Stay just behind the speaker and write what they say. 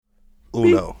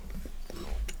Uno.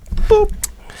 Boop.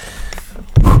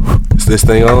 Is this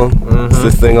thing on? Mm-hmm. Is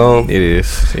this thing on? It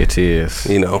is. It is.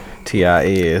 You know.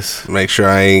 TIS. Make sure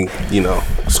I ain't,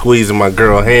 squeezing my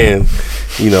girl hand,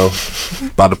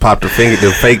 about to pop the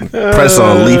fake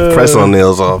press-on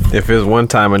nails off. If it's one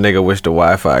time a nigga wish the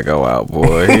Wi-Fi go out,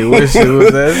 boy, he wish it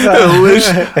was that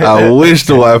time. I wish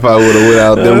the Wi-Fi would have went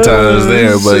out them times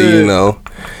there, but,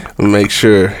 make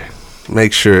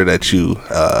sure that you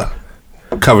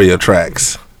cover your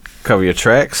tracks. Cover your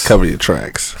tracks? Cover your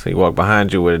tracks. So you walk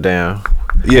behind you with it down.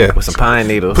 Yeah. With some pine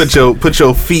needles. Put your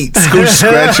feet,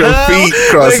 scratch your feet,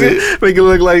 cross it. Make it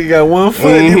look like you got 1 foot.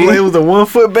 Mm-hmm. You play with a 1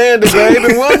 foot bandit, baby.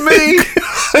 It wasn't me.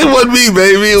 It wasn't me,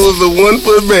 baby. It was a 1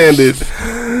 foot bandit.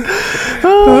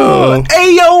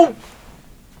 Hey, yo.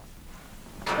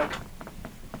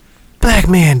 Black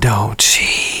man don't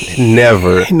cheat.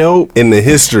 Never. Nope. In the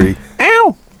history.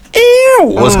 Ow. Ew.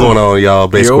 What's going on, y'all?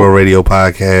 Base Squirrel Radio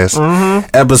Podcast. Mm-hmm.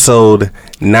 Episode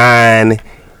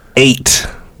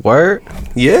 9-8. Word?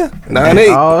 Yeah, 9-8.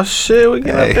 Oh, shit. We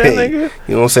got that, nigga.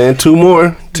 You know what I'm saying? 2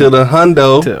 more till the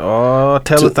hundo.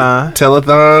 Telethon.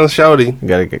 Telethon, shouty.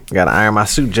 Gotta iron my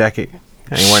suit jacket.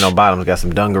 I ain't wearing no bottoms. Got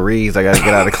some dungarees. I gotta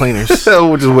get out of the cleaners.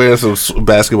 We're just wearing some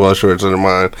basketball shorts under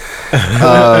mine.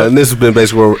 And this has been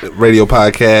Baseball Radio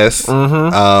Podcast.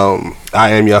 Mm-hmm. I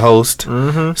am your host,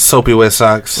 Soapy Wet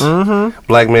Socks. Mm-hmm.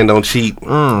 Black Men Don't Cheat.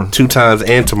 2 times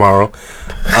and tomorrow.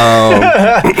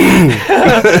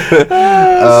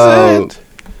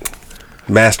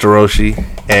 Master Roshi,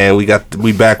 and we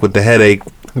back with the headache.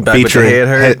 Featuring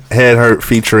head hurt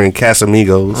featuring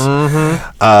Casamigos.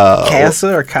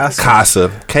 Casa or Casa?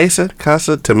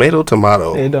 Casa, tomato.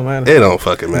 It don't matter. It don't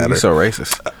fucking matter. You're so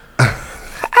racist.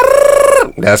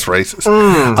 That's racist.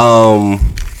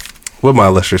 With my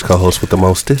illustrious co-host with the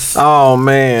mostest. Oh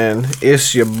man,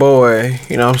 it's your boy.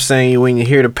 You know what I'm saying? When you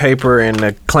hear the paper and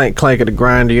the clank of the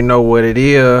grinder, you know what it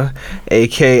is.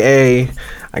 AKA,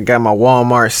 I got my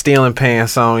Walmart stealing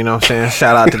pants on, you know what I'm saying?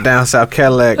 Shout out to Down South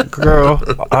Cadillac girl.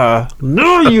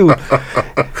 Know you.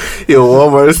 Yo,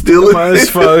 Walmart stealing? Let's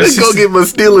go get my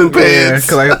stealing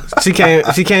pants. Yeah, cause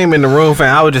she came in the room and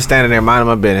I was just standing there minding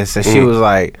my business, and she was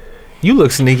like, "You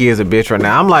look sneaky as a bitch right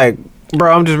now." I'm like,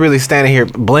 "Bro, I'm just really standing here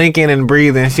blinking and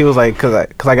breathing." She was like, cause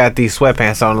I got these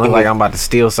sweatpants on, look like I'm about to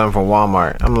steal something from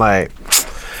Walmart. I'm like,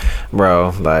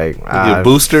 bro, like, your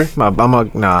booster?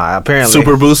 Apparently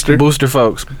super booster,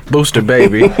 folks, booster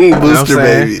baby, booster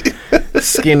baby,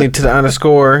 skinny to the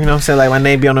underscore. You know what I'm saying? Like my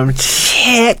name be on them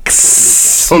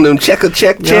checks, on them checks. You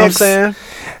know what I'm saying?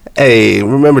 Hey,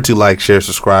 remember to like, share,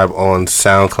 subscribe on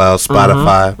SoundCloud,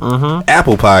 Spotify,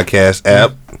 Apple Podcast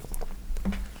app.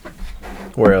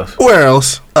 Where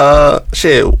else?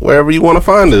 Shit, wherever you want to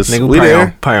find us. Nigga, we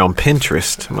there. Probably on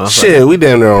Pinterest. Shit, we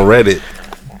damn near on Reddit.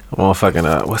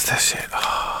 Motherfucking, what's that shit?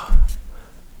 Oh,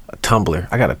 a Tumblr.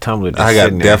 I got a Tumblr.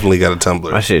 Definitely got a Tumblr.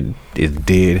 My shit is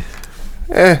dead.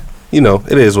 It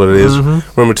is what it is.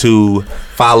 Remember to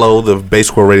follow the Base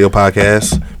Squirrel Radio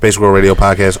Podcast. Base Squirrel Radio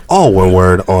Podcast, all one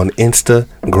word, on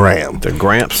Instagram. The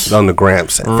Gramps. On the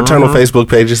Gramps. Fraternal Facebook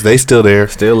pages, they still there.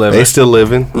 Still living. They still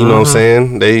living. You know what I'm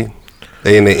saying? They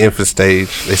in the infant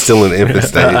stage. They still in the infant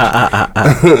stage.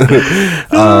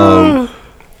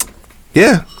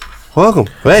 Yeah. Welcome.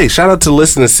 Hey, shout out to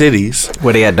listening cities.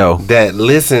 Where they at though? That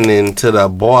listening to the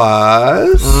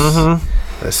boys.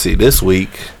 Let's see, this week,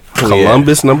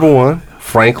 Columbus #1,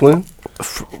 Franklin.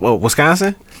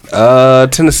 Wisconsin?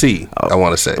 Tennessee, I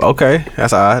want to say. Okay,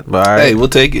 that's odd, but all right. Hey, we'll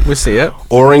take it. We'll see it.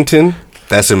 Orrington,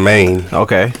 that's in Maine.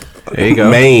 Okay, there you go.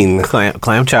 Maine.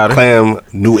 Clam chowder. Clam,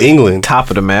 New England. Top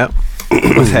of the map.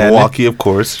 What's happening? Milwaukee, of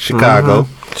course. Chicago.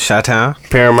 Chi-town.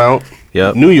 Paramount.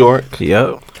 Yep. New York.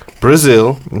 Yep.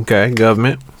 Brazil. Okay,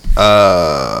 government.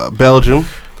 Belgium.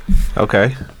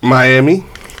 Okay. Miami.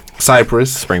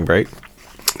 Cyprus. Spring break.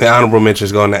 The honorable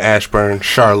mentions going to Ashburn,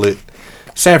 Charlotte,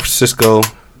 San Francisco,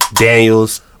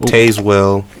 Daniels,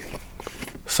 Tazewell.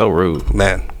 So rude.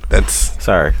 Man, that's...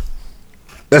 Sorry.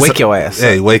 Wake your ass.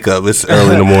 Hey, wake up. It's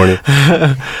early in the morning.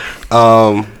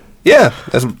 Yeah,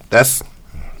 that's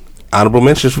honorable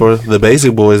mentions for the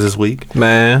Basic Boys this week.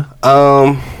 Man.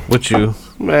 What you...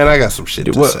 Man, I got some shit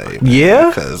to say. Yeah?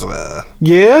 Because,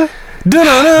 yeah?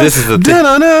 This is the thing.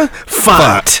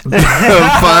 Font.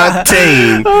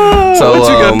 Fontaine. So, what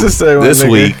you got to say this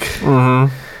week,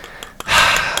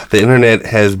 the internet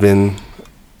has been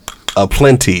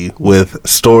aplenty with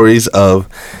stories of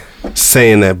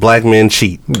saying that black men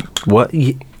cheat. What?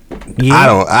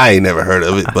 Yeah. I ain't never heard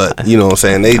of it, but you know what I'm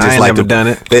saying. They just I ain't like never done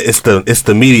it. It's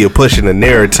the media pushing the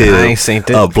narrative I ain't seen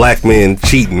it. of black men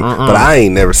cheating, but I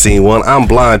ain't never seen one. I'm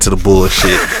blind to the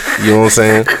bullshit. You know what I'm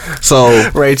saying? So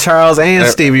Ray Charles and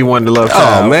Stevie Wonder love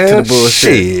child oh man, to the bullshit.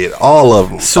 shit, all of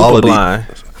them, Super all of blind.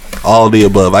 all of the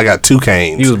above. I got 2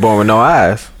 canes. You was born with no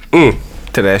eyes.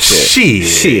 To that shit.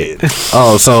 Shit.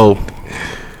 Oh, so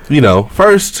you know,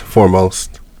 first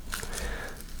foremost,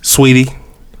 Sweetie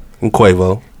and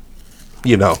Quavo.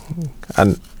 You know,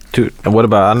 And what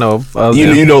about I know of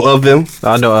them. you know of them.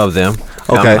 I know of them.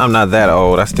 Okay. I'm not that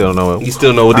old. I still know it. You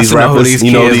still know these I still know who rappers. these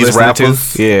You know kids these listen to.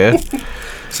 rappers. Yeah.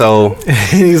 So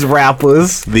These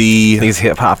rappers. the These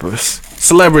hip hoppers.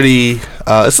 celebrity,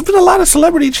 it's been a lot of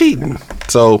celebrity cheating.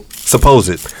 So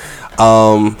supposed.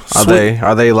 Are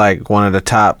they like one of the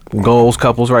top goals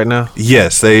couples right now?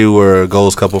 Yes, they were a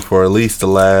goals couple for at least the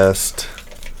last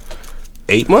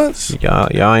 8 months. Y'all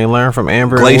ain't learned from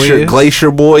Amber Glacier and Wiz?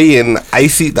 Glacier Boy and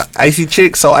the Icy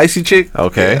Chick. So Icy Chick.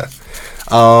 Okay. Yeah.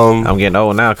 I'm getting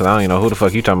old now because I don't even know who the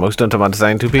fuck you talking about. We still talking about the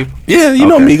same 2 people? Yeah, you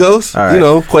know Okay. Migos. All right. You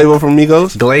know Quavo from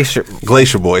Migos.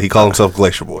 Glacier. Boy. He called himself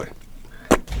Glacier Boy.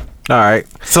 All right.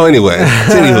 So anyway,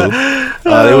 anywho,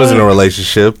 they was in a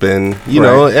relationship, and you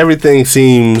know Right. everything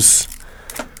seems,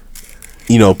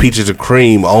 you know, peaches and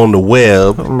cream on the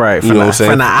web. Right. You know what I'm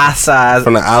saying? From the outside.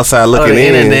 From the outside of looking the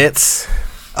in, internets.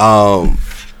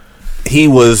 he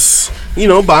was, you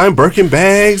know, buying Birkin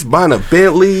bags, buying a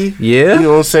Bentley. Yeah. You know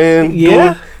what I'm saying?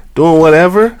 Yeah. Doing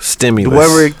whatever. Stimulus.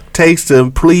 Whatever it takes to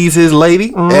please his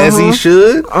lady, as he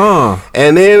should.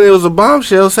 And then it was a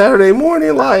bombshell Saturday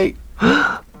morning, like,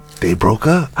 they broke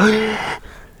up.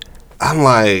 I'm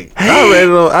like,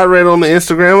 I read on the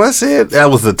Instagram, I said, that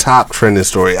was the top trending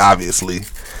story, obviously.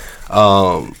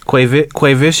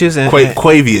 Quavicious and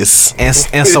Quavious. and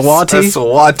Sawati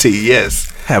Sawati, yes.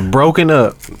 have broken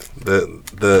up.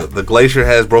 The glacier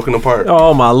has broken apart.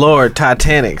 Oh my lord,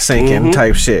 Titanic sinking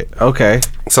type shit. Okay.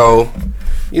 So,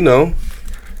 you know,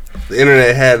 the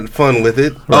internet had fun with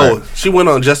it. Right. Oh, she went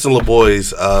on Justin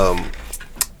LeBoy's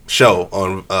show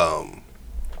on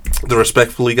the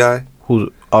Respectfully guy.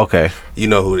 Who? Okay. You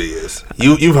know who he is.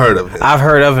 You've heard of him. I've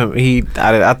heard of him.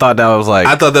 I thought that was like.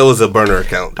 I thought that was a burner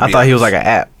account. I thought he was like an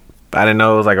app. I didn't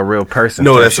know it was like a real person.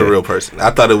 No, type that's shit. a real person.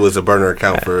 I thought it was a burner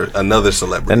account for another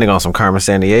celebrity. That nigga on some Carmen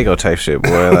Sandiego type shit,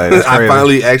 boy. Like, that's I crazy.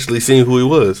 finally actually seen who he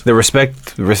was. The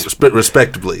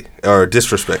Respectably or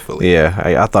disrespectfully.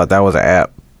 Yeah, I thought that was an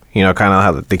app. You know, kind of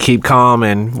how to keep calm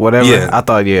and whatever. Yeah. I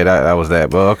thought, that was that.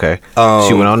 But okay,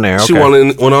 she went on there. Okay. She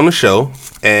went on the show,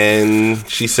 and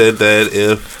she said that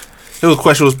if a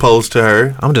question was posed to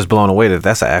her, I'm just blown away that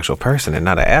that's an actual person and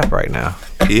not an app right now.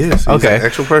 he is. He's Okay. an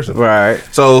actual person. Right.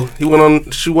 So she went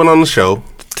on the show.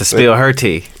 To spill her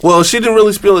tea. Well, she didn't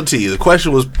really spill the tea. The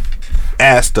question was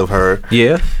asked of her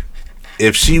Yeah.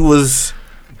 if she was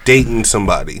dating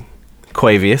somebody.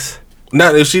 Quavious.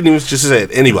 Not if she didn't even just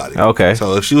said anybody. Okay.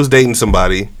 So if she was dating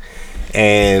somebody,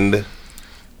 and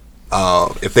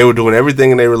if they were doing everything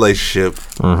in their relationship,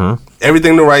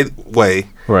 everything the right way,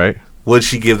 Right. would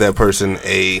she give that person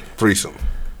a threesome?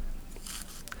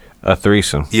 A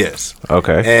threesome. Yes.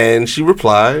 Okay. And she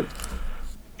replied,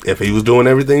 if he was doing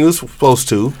everything he was supposed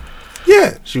to,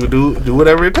 yeah, she would do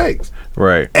whatever it takes,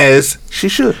 Right. as she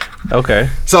should. Okay.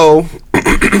 So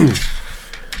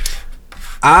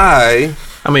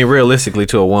I mean, realistically,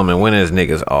 to a woman, when is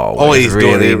niggas always always really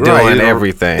doing it right, doing you know?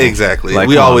 everything? Exactly. Like,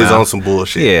 we come on always now. on some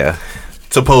bullshit. Yeah.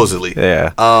 Supposedly.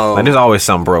 Yeah. Like, there's always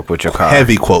something broke with your car.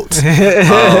 Heavy quotes.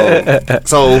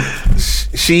 So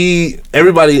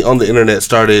everybody on the internet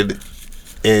started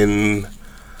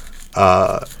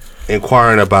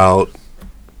inquiring about,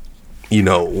 you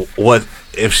know, what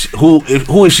who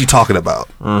is she talking about?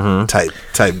 Type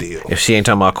deal. If she ain't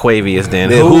talking about Quavious, then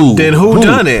Then who? who? Then who Who?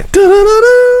 done it?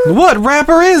 Da-da-da-da. What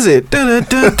rapper is it?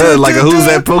 Like a who's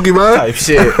that Pokemon? type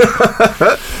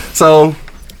shit? So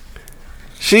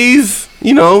she's,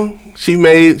 you know, she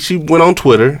went on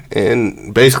Twitter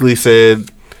and basically said,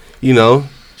 you know,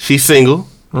 she's single,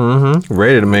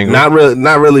 Ready to mingle.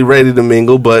 not really ready to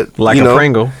mingle, but like you a know,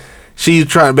 Pringle. She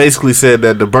basically said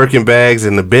that the Birkin bags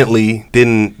and the Bentley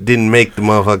didn't make the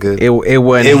motherfucker. It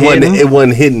wasn't hidden. It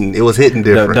wasn't hidden. It was hidden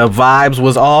different. The vibes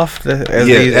was off.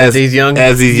 As these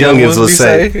youngins would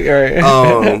say.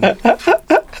 Right.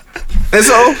 And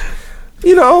so,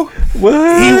 you know,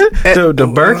 What?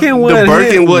 The Birkin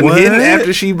wasn't hidden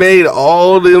after she made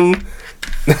all them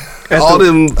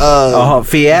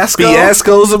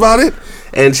fiascos about it.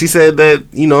 And she said that,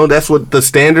 you know, that's what the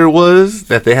standard was,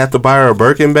 that they have to buy her a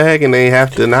Birkin bag and they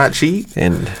have to not cheat.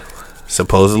 And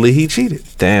supposedly he cheated.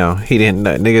 Damn, he didn't.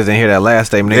 Niggas didn't hear that last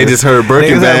statement. They just heard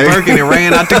Birkin niggas bag. heard Birkin and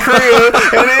ran out the crib.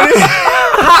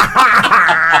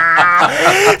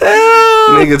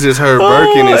 Niggas just heard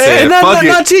Birkin and said, "Fuck it."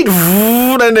 Not cheat.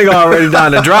 That nigga already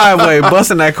down the driveway,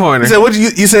 busting that corner. He said, "What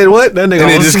you said? What?" That nigga and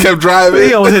then just kept driving.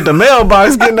 He almost hit the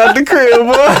mailbox getting out the crib,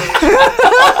 boy.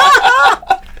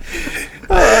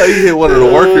 He hit one of the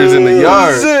workers in the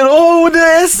yard. Shit,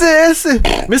 that's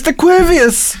Mr.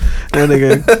 Quivius. That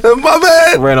nigga My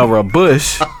bad. ran over a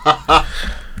bush.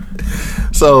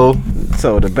 So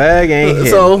the bag ain't hit.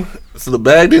 So the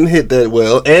bag didn't hit that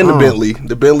well, and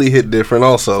the Bentley hit different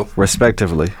also,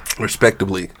 respectively.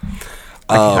 Respectfully.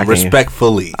 I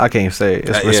can't say it.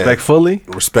 It's Yeah. respectfully.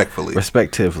 Respectively.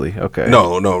 Okay.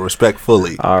 No,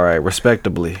 respectfully. All right,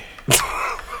 respectably.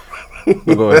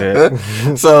 Go ahead.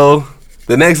 So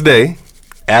the next day,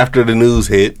 after the news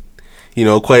hit,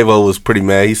 Quavo was pretty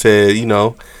mad. He said,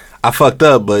 I fucked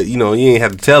up, but you ain't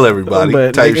have to tell everybody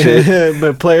type shit.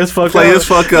 But players fuck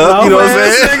up. You know what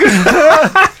I'm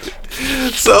saying?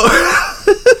 So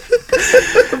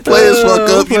players fuck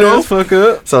up, fuck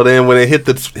up. So then when it hit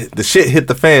the shit hit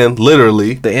the fan,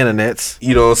 literally, the internets.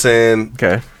 You know what I'm saying?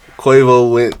 Okay.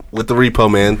 Quavo went with the Repo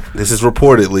Man. This is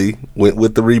reportedly went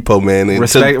with the Repo Man and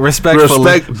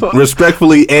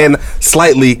respectfully and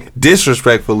slightly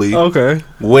disrespectfully. Okay.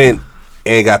 Went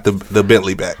and got the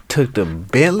Bentley back. Took the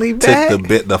Bentley back. Took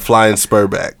the flying spur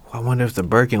back. I wonder if the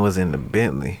Birkin was in the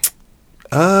Bentley.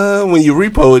 When you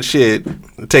repo it, shit,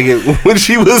 take it when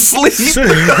she was asleep. So she's like,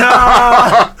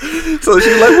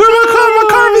 "Where my car? My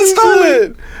car been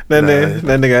stolen." That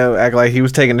nigga act like he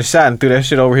was taking the shot and threw that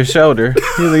shit over his shoulder.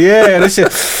 He was like, "Yeah, this shit.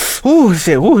 Ooh,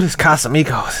 this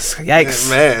Casamigos. Yikes,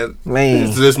 man.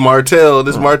 It's this Martell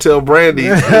brandy.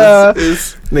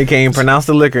 They can't even pronounce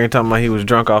the liquor and talking about he was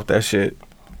drunk off that shit."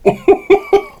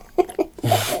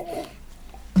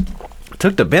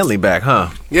 Took the Bentley back, huh?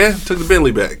 Yeah, took the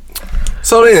Bentley back.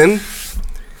 So then,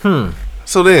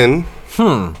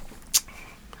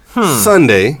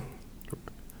 Sunday,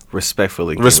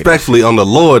 respectfully on the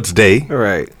Lord's Day,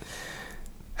 right?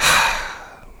 I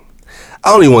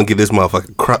don't even want to get this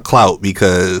motherfucker clout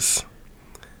because,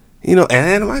 and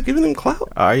am I giving him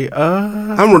clout? Are you?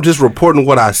 I'm just reporting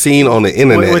what I seen on the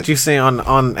internet. What you see on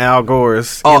Al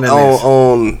Gore's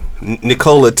on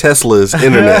Nikola Tesla's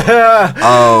internet.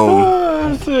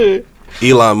 Shit.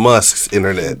 Elon Musk's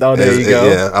internet. Oh, there you go.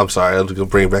 Yeah, I'm sorry. I'm just going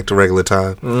to bring it back to regular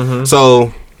time. Mm-hmm.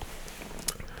 So,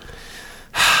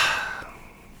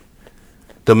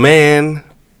 the man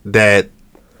that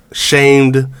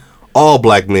shamed all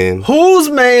black men. Whose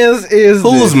man's is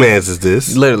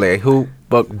this? Literally, who?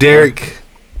 But Derek.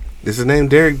 Is his name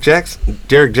Derek Jacks?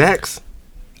 Derek Jacks?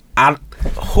 Let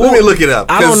me look it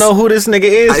up. I don't know who this nigga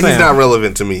is. He's not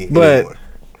relevant to me anymore.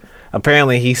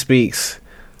 Apparently he speaks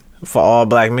for all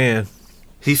black men.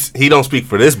 He don't speak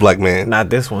for this black man.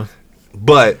 Not this one.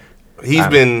 But I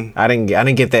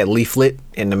didn't get that leaflet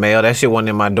in the mail. That shit wasn't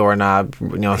in my doorknob,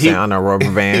 on a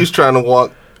rubber band. He was trying to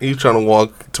walk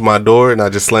to my door and I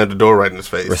just slammed the door right in his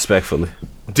face.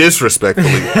 Disrespectfully.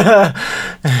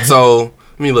 So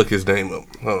let me look his name up.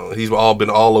 He's been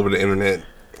all over the internet.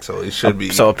 So he should be.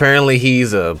 So apparently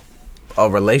he's a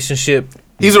relationship.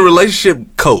 He's a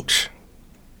relationship coach.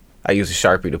 I use a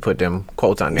Sharpie to put them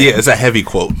quotes on there. Yeah, it's a heavy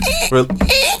quote.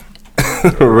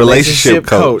 Relationship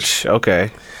coach. Okay.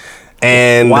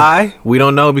 And why? We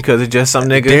don't know because it's just some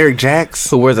nigga. Derek Jacks.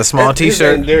 Who wears a small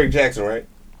t-shirt. Derek Jackson, right?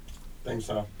 I think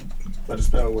so. But it's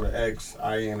spelled with an X,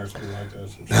 I-N or something like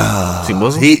that. Is he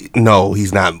Muslim? No,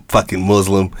 he's not fucking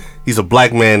Muslim. He's a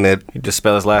black man that... You just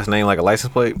spell his last name like a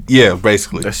license plate? Yeah,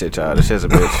 basically. That shit, child. This shit's a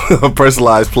bitch. A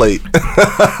personalized plate.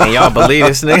 And y'all believe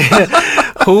this nigga?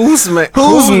 Whose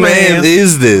man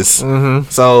is this? Mm-hmm.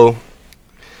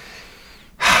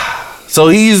 So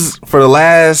he's, for the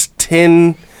last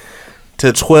 10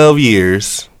 to 12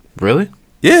 years... Really?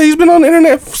 Yeah, he's been on the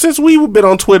internet since we've been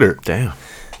on Twitter. Damn.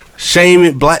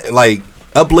 Shaming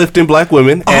uplifting black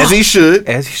women, as he should.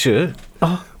 As he should.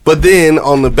 But then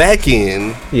on the back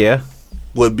end... Yeah.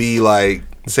 Would be like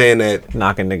saying that...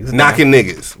 Knocking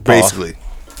niggas, basically.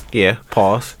 Yeah,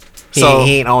 pause. He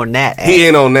ain't on that act. He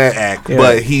ain't on that act,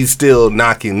 but he's still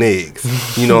knocking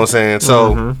niggas. You know what I'm saying?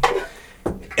 So,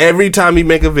 every time he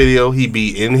make a video, he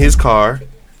be in his car.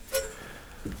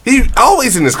 He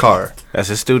always in his car. That's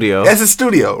his studio.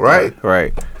 Right?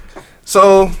 Right.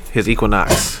 So... His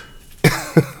Equinox.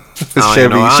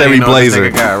 Chevy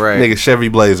Blazer. Nigga, Chevy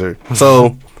Blazer.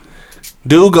 So,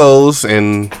 dude goes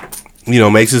and...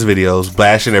 makes his videos,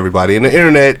 bashing everybody. And the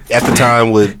internet at the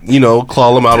time would,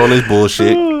 call him out on his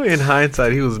bullshit. In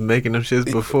hindsight, he was making them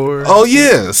shits before. Oh,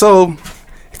 yeah. So,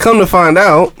 Come to find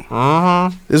out,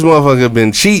 this motherfucker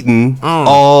been cheating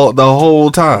the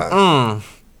whole time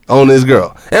on this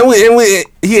girl. And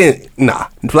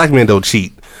black men don't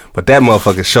cheat, but that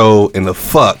motherfucker show in the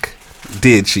fuck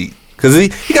did cheat. Cause he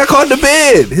got caught in the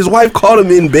bed. His wife caught him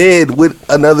in bed with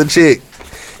another chick.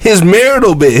 His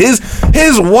marital bed. His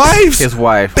wife's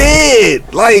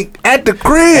bed. Like at the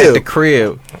crib. At the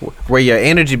crib. Where your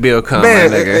energy bill comes, man,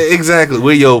 my nigga. Exactly.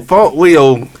 Where your phone, where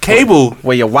your cable,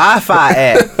 where your Wi-Fi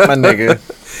at, my nigga.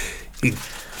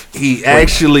 He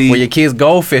actually where your kids'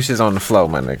 goldfish is on the floor,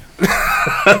 my nigga.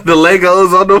 The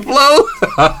Legos on the floor.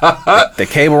 The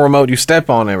cable remote you step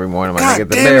on every morning, my nigga.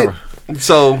 The bed.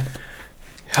 So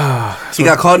he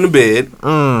got caught in the bed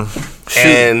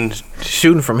and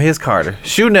shooting from his Carter,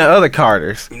 shooting at other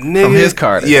Carters from his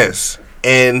Carter. Yes,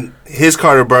 and his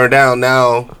Carter burned down.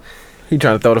 Now he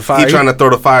trying to throw the fire. He trying to throw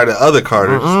the fire to other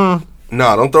Carters.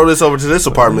 No, don't throw this over to this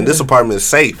apartment. This apartment is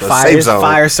safe. Safe zone.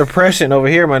 Fire suppression over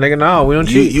here, my nigga. No, we don't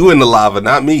cheat. You in the lava,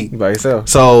 not me. You by yourself.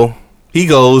 So he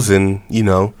goes and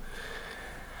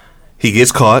he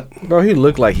gets caught. Bro, he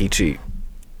looked like he cheat.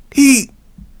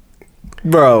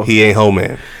 Bro, he ain't home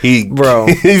man. He's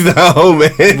not home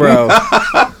man. Bro,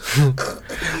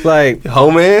 like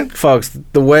home man, folks.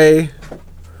 The way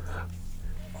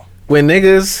when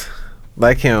niggas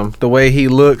like him, the way he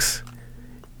looks,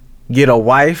 get a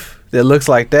wife that looks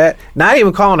like that. Not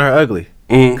even calling her ugly,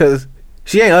 because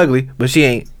she ain't ugly, but she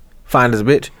ain't fine as a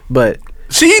bitch. But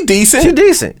she decent. She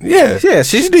decent. Yeah,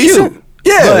 she's decent. Cute.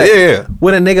 Yeah, yeah.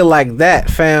 When a nigga like that,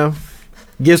 fam,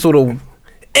 gets with a.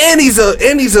 And he's a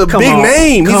big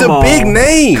name. He's a big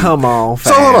name. Come on,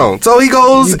 fam. So hold on. So he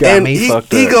goes and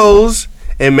he goes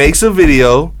and makes a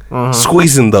video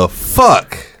squeezing the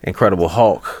fuck Incredible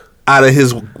Hulk out of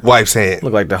his wife's hand.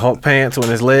 Look like the Hulk pants on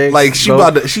his legs. Like she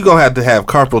gonna have to have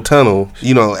carpal tunnel,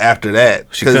 after that.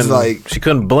 She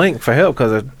couldn't blink for help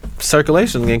because her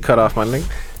circulation getting cut off, my nigga.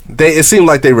 It seemed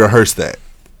like they rehearsed that,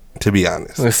 to be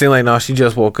honest. It seemed like she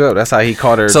just woke up. That's how he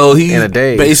caught her. So he in a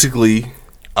day. Basically.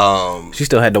 She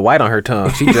still had the white on her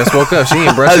tongue. She just woke up. She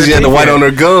ain't brushed her teeth. She had the white on her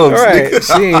gums. Right.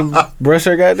 She ain't brushed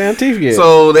her goddamn teeth yet.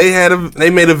 So they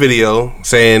made a video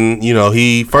saying,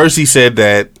 he said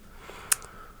that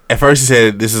at first he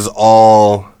said this is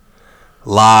all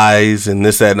lies and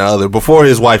this, that, and the other before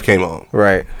his wife came on.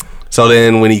 Right. So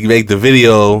then when he made the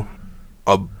video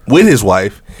with his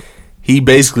wife, he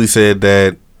basically said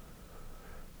that,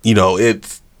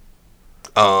 it's,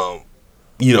 I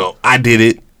did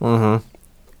it. Mm-hmm.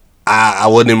 I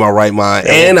wasn't in my right mind,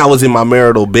 and I was in my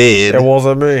marital bed. It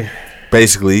wasn't me,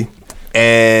 basically.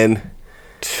 And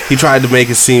he tried to make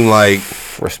it seem like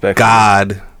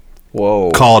God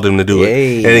called him to do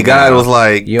it, and God was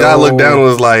like, God looked down and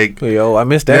was like, "Yo, I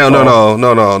missed that." No,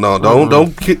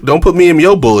 don't put me in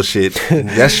your bullshit.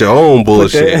 That's your own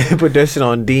bullshit. Put that shit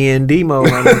on D&D mode.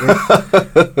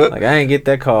 Like I ain't get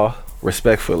that call.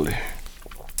 Respectfully,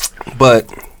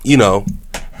 but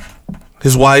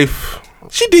his wife.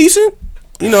 She decent,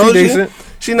 she decent.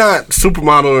 She not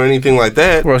supermodel or anything like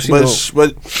that. Well,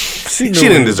 but she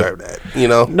didn't deserve that.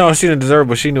 No, she didn't deserve it,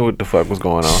 but she knew what the fuck was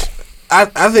going on.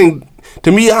 I think,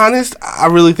 to be honest, I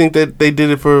really think that they did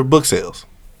it for book sales.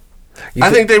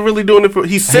 I think they really doing it for.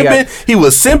 He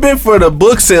was simping for the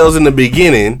book sales in the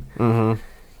beginning, and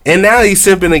now he's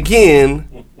simping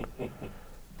again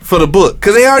for the book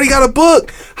because they already got a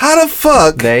book. How the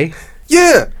fuck they?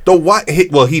 Yeah, the wife.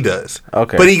 Well, he does.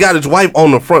 Okay, but he got his wife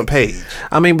on the front page.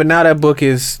 I mean, but now that book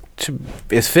is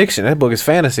fiction. That book is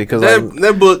fantasy. Because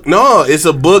that book, no, it's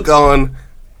a book on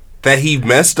that he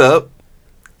messed up.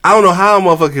 I don't know how a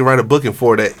motherfucker can write a book in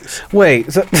 4 days.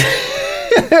 Wait, so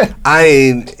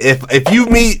if you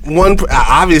meet one,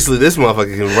 obviously this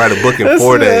motherfucker can write a book in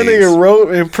 4 days. That nigga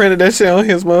wrote and printed that shit on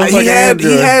his motherfucking address.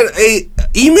 He had a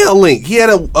email link. He had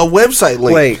a website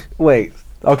link. Wait.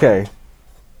 Okay.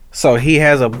 So he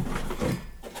has a.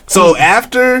 So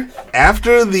after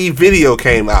the video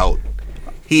came out,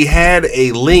 he had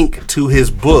a link to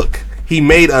his book. He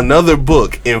made another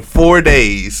book in 4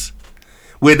 days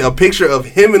with a picture of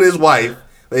him and his wife,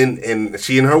 and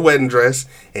she in her wedding dress,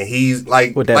 and he's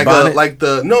like with that bonnet? Not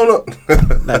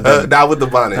with the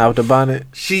bonnet. Not with the bonnet.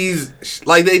 She's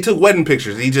like they took wedding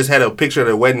pictures. He just had a picture of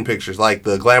their wedding pictures, like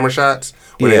the glamour shots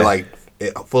where they're like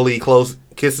fully close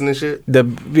kissing and shit.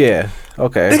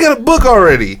 Okay. They got a book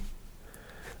already.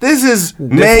 This is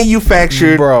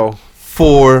manufactured, bro,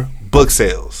 for book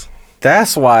sales.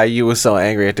 That's why you was so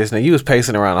angry at this nigga. You was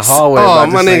pacing around the hallway. Oh,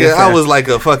 my nigga, I was like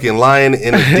a fucking lion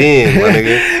in a den, my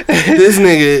nigga. This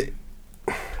nigga,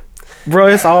 bro,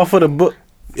 it's all for the book.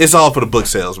 It's all for the book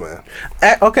sales, man.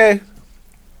 Okay.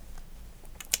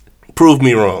 Prove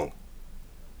me wrong.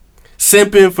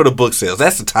 Simping for the book sales.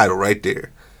 That's the title right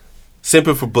there.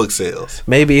 Simping for book sales.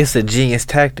 Maybe it's a genius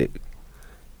tactic.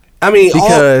 I mean,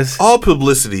 Because all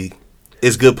publicity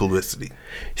is good publicity.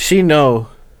 she know.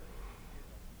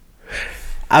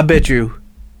 I bet you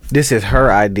this is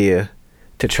her idea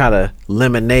to try to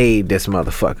lemonade this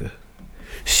motherfucker.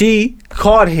 She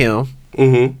caught him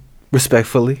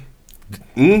respectfully.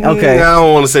 Okay. I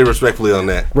don't want to say respectfully on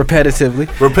that. Repetitively,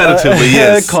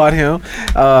 yes. caught him,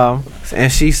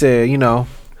 and she said, you know,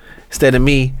 instead of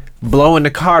me blowing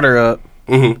the Carter up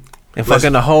and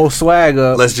fucking the whole swag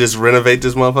up, Let's just renovate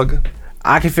this motherfucker.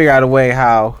 I can figure out a way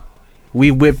how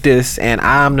we whip this, and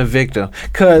I'm the victim.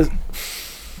 Cause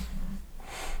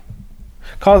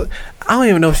I don't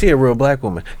even know if she a real black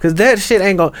woman. Cause that shit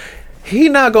ain't gonna. He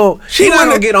not gonna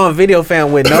get on video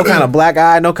fan with no kind of black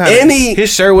eye, no kind of.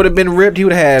 His shirt would have been ripped. He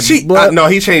would have had blood. No,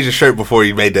 he changed his shirt before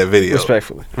he made that video.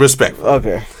 Respectfully.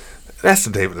 Okay. That's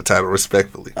the name of the title.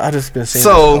 Respectfully. I just been seeing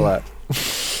this a lot.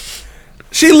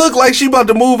 She looked like she about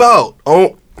to move out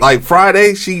on like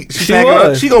Friday. She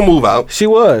up. She gonna move out. She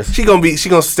was. She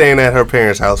gonna stay at her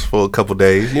parents' house for a couple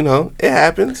days. You know, it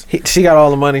happens. She got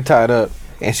all the money tied up,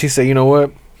 and she said, "You know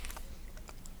what,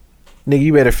 nigga,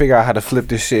 you better figure out how to flip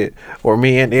this shit, or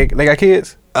me and they got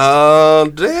kids." They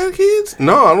have kids?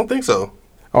 No, I don't think so.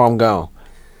 Oh, I'm gone.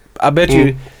 I bet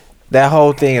you that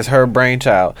whole thing is her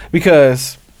brainchild.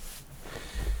 Because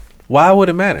why would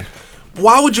it matter?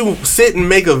 Why would you sit and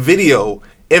make a video?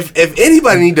 If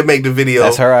anybody need to make the video,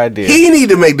 that's her idea. He need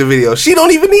to make the video. She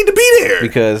don't even need to be there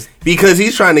because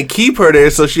he's trying to keep her there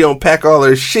so she don't pack all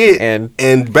her shit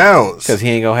and bounce. Because he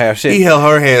ain't gonna have shit. He held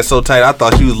her hand so tight, I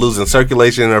thought she was losing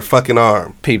circulation in her fucking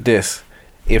arm. Peep this: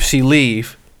 if she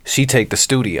leave, she take the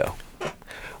studio.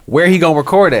 Where he gonna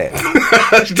record at?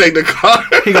 She take the car.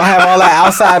 He gonna have all that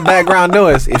outside background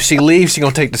noise. If she leaves, she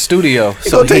gonna take the studio. He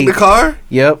gonna take the car?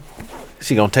 Yep.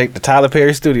 She gonna take the Tyler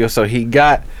Perry studio. So he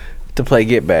got to play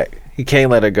Get Back. He can't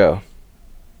let her go.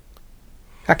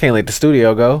 I can't let the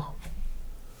studio go.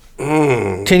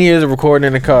 10 years of recording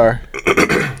in the car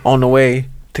on the way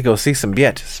to go see some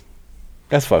bitches.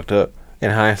 That's fucked up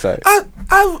in hindsight.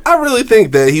 I really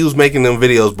think that he was making them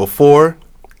videos before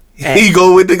he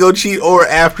went to go cheat or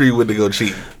after he went to go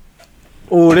cheat.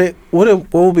 What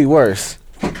would be worse?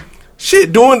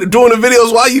 Shit, doing the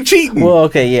videos while you cheating. Well,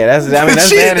 okay, yeah, that's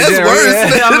shit, bad. That's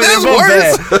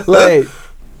worse. That's worse. Like,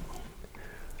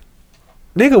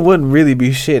 nigga wouldn't really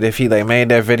be shit if he like made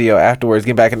that video afterwards,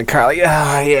 get back in the car like,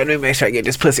 yeah, let me make sure I get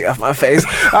this pussy off my face.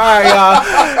 All right,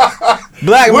 y'all.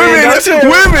 Black women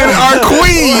are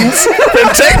queens.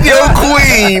 Protect your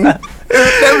queen.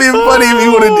 That'd be funny if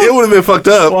it would have been fucked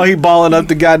up. While he balling up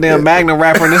the goddamn Magnum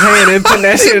wrapper in his hand and putting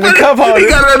that shit in the cup holder. He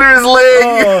got it under his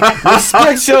leg.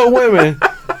 Respect your women.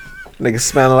 Nigga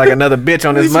smelling like another bitch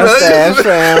on his mustache,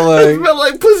 fam. Like, smell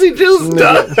like pussy juice.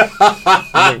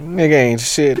 Nigga ain't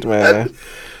shit, man.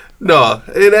 No,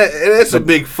 and that's a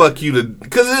big fuck you to,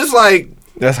 because it's like,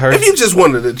 that's her. If you just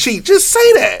wanted to cheat, just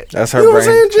say that. That's her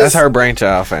brain. That's her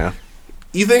brainchild, fam.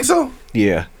 You think so?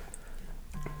 Yeah.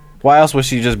 Why else would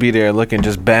she just be there looking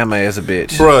just Bama as a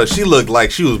bitch? Bruh, she looked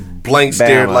like she was blank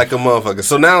stared like a motherfucker.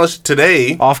 So now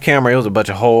today, off camera, it was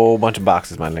a whole bunch of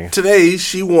boxes, my nigga. Today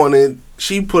she went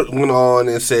on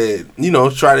and said,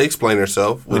 try to explain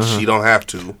herself, which she don't have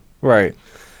to. Right.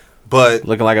 But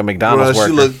looking like a McDonald's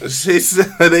worker. She said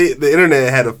the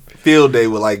internet had a field day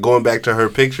with like going back to her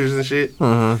pictures and shit.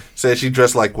 Said she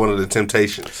dressed like one of the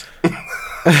Temptations.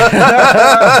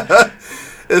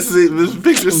 This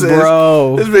picture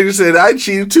said, I'd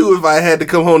cheat too if I had to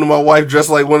come home to my wife dressed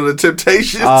like one of the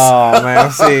Temptations. Oh,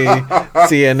 man. See,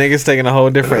 niggas taking a whole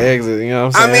different exit. You know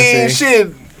what I'm saying? I mean,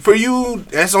 shit, for you,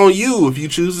 that's on you. If you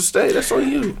choose to stay, that's on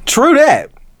you. True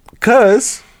that.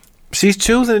 Because she's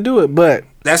choosing to do it, but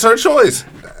that's her choice.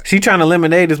 She trying to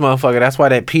eliminate this motherfucker. That's why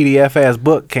that PDF-ass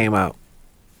book came out.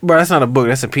 Bro, that's not a book.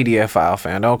 That's a PDF file,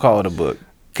 fam. Don't call it a book.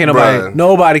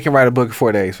 Nobody can write a book in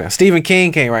 4 days, fam. Stephen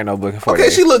King can't write no book in 4 days.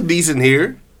 Okay, she looked decent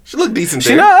here. She looked decent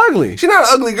there. She not ugly. She not an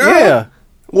ugly girl. Yeah.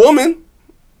 Woman.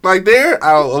 Like there,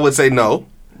 I would say no.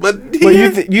 But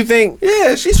you think...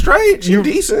 Yeah, she's straight. She's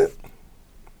decent.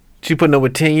 She putting up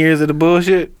with 10 years of the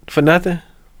bullshit for nothing?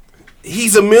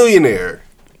 He's a millionaire.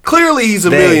 Clearly he's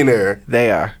a millionaire. They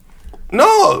are.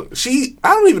 No, I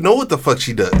don't even know what the fuck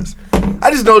she does. I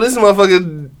just know this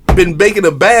motherfucker been baking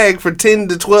a bag for 10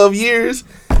 to 12 years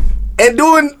and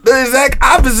doing the exact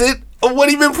opposite of what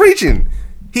he been preaching.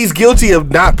 He's guilty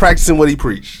of not practicing what he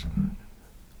preached.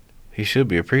 He should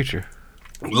be a preacher.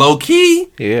 Low key,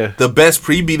 yeah. Be the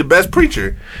best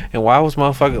preacher. And why was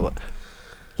motherfuckers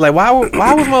why was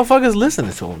motherfuckers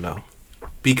listening to him though?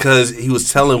 Because he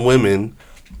was telling women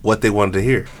what they wanted to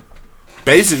hear.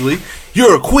 Basically,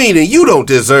 you're a queen and you don't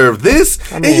deserve this.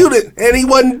 And he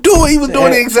wasn't doing. He was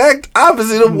doing the exact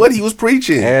opposite of what he was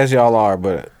preaching. As y'all are,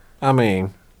 but I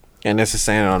mean, and this is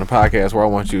saying it on the podcast where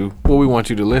we want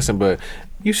you to listen, but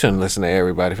you shouldn't listen to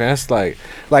everybody. Fam. That's like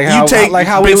how you take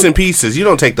how bits and pieces. You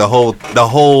don't take the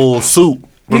whole soup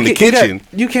from the kitchen.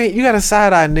 You got to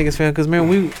side eye niggas, fam. Because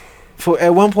man,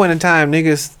 at one point in time,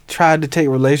 niggas tried to take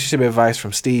relationship advice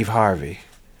from Steve Harvey.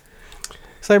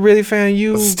 It's like, really,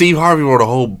 fam, Steve Harvey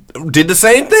did the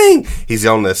same thing. He's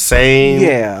on the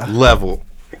same level.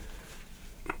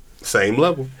 Same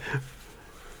level.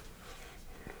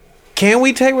 Can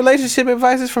we take relationship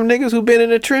advices from niggas who been in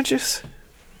the trenches?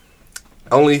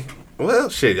 Well,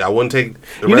 shit, I wouldn't take...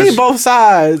 You need both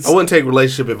sides. I wouldn't take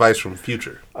relationship advice from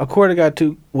Future. A quarter got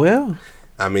two... Well...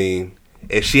 I mean...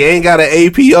 If she ain't got an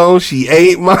AP on, she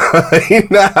ain't mine. I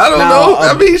don't know.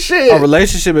 I mean, shit. A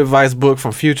relationship advice book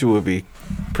from Future would be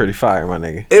pretty fire, my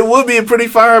nigga. It would be pretty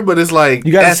fire, but it's like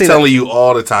that's telling you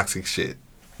all the toxic shit.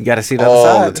 You got to see the other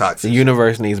side. All the toxic. The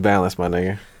universe needs balance, my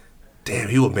nigga. Damn,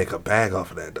 he would make a bag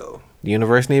off of that though. The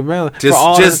universe needs balance.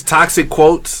 Just toxic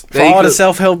quotes. For all the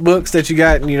self-help books that you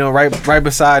got, right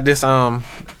beside this.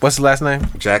 What's the last name?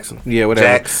 Jackson. Yeah, whatever.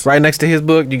 Jax. Right next to his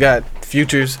book, you got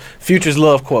Future's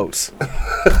love quotes.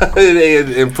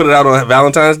 and put it out on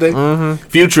Valentine's Day. Mm-hmm.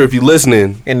 Future, if you're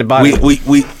listening, in the bottom,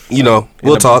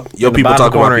 we'll talk. Your people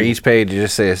talk corner about of each page. It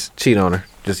just says cheat on her.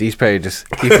 Just each page, just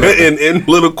keep in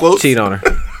little quotes. Cheat on her.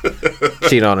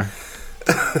 Cheat on her.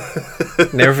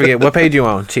 Never forget what page you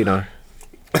on. Cheat on her.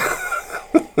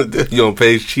 You on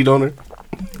page cheat on her?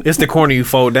 It's the corner you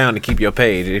fold down to keep your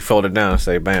page. You fold it down and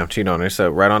say, bam, cheat on her. It's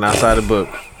up right on outside the book.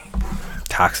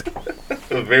 Toxic.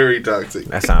 Very toxic.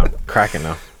 That sounds cracking,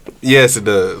 though. Yes, it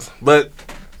does. But,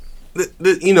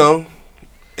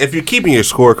 if you're keeping your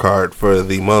scorecard for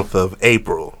the month of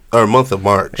April, or month of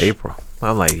March. April.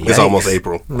 I'm like, yikes. It's almost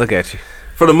April. Look at you.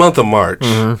 For the month of March,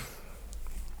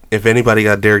 if anybody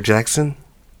got Derek Jackson,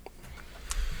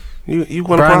 you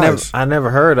won a prize. I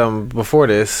never heard him before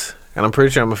this, and I'm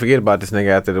pretty sure I'm going to forget about this nigga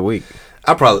after the week.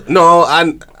 I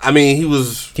mean, he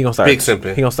was big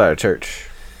simping. He going to start a church.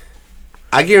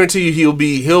 I guarantee you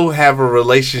he'll have a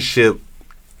relationship,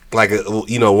 like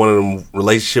one of them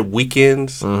relationship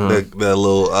weekends, the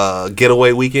little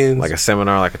getaway weekends, like a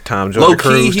seminar, like a Tom Joyner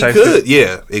cruise type could,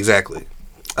 yeah, exactly.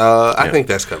 I think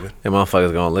that's coming. And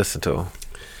motherfuckers gonna listen to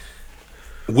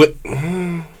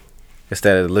him.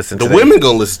 Instead of listening to the women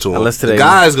gonna listen to him. The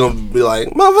guys gonna be like,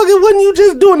 motherfucker, wasn't you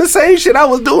just doing the same shit I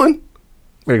was doing?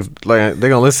 Like, they're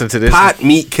gonna listen to this. Pot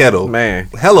meet kettle. Man.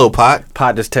 Hello, Pot.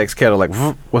 Pot just text kettle like,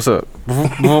 what's up?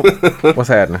 What's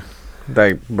happening?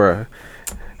 Like, bruh,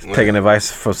 taking advice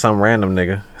from some random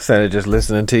nigga instead of just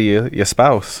listening to your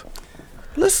spouse.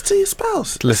 Listen to your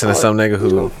spouse. Listen to some nigga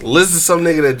who listen to some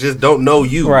nigga that just don't know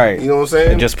you. Right. You know what I'm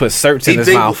saying? And just put certs in his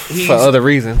mouth for other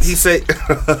reasons. He say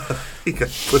he got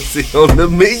pussy on the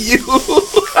menu.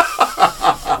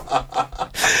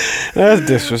 That's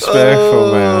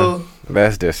disrespectful, man.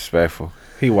 That's disrespectful.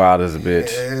 He wild as a bitch.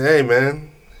 Hey,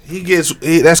 man.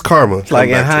 That's karma. Like,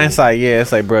 in hindsight, yeah,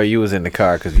 it's like, bro, you was in the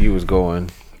car because you was going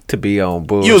to be on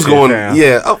bullshit. You was going,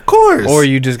 yeah, of course. Or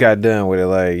you just got done with it,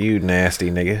 like, you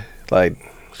nasty nigga. Like,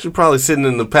 she's probably sitting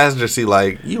in the passenger seat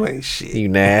like, you ain't shit. You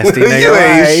nasty nigga. You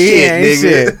ain't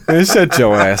shit, nigga. Man, shut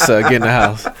your ass up. Get in the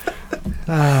house.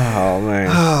 Oh, man.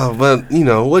 Oh, but,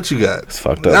 what you got? It's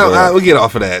fucked up. We'll get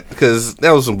off of that because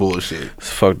that was some bullshit. It's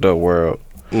a fucked up world.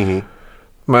 Mm-hmm.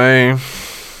 Man.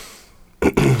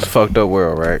 It's a fucked up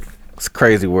world, right? It's a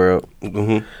crazy world.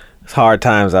 Mm-hmm. It's hard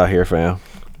times out here, fam.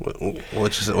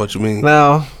 What you mean?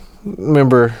 Now,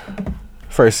 remember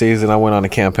first season I went on a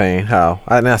campaign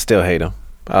I still hate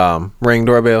them. Ring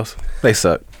doorbells, they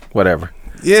suck. Whatever.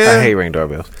 Yeah. I hate ring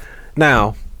doorbells.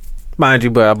 Now, mind you,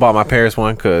 but I bought my parents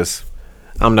one because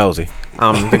I'm nosy.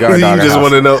 I'm the guard dog. You just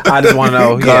want to know. I just want to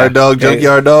know. Guard dog,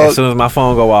 junkyard dog. As soon as my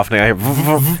phone go off,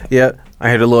 nigga, I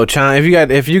hear the little chime.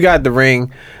 If you got the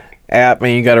Ring app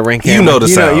and you got a Ring camera, you know the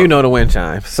sound. You know the wind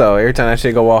chime. So every time that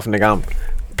shit go off, nigga, I'm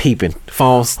peeping.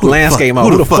 Phone's landscape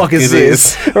mode. Who the fuck is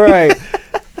this? Right.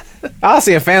 I'll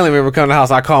see a family member come to the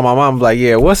house. I call my mom, like,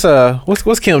 yeah, what's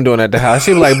Kim doing at the house?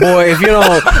 She be like, boy, if you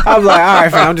don't, I'm like, all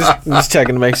right, fam, I'm just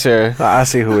checking to make sure I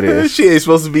see who it is. She ain't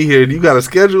supposed to be here. You got a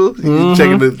schedule? You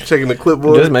checking the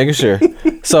clipboard? Just making sure.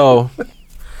 So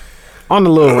on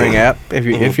the little Ring app,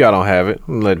 if y'all don't have it,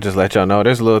 just let y'all know.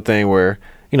 There's a little thing where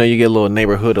you get little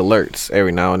neighborhood alerts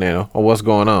every now and then on what's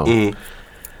going on.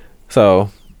 So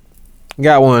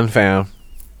got one, fam.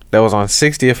 That was on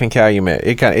 60th and Calumet.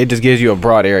 It just gives you a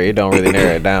broad area. It don't really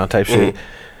narrow it down type shit.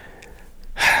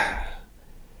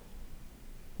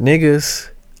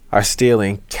 Niggas are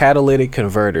stealing catalytic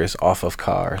converters off of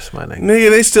cars, my nigga. Nigga,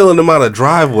 they stealing them out of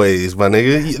driveways, my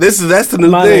nigga. That's the new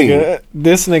My thing. nigga,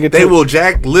 this nigga They will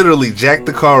literally jack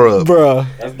the car up. Bruh.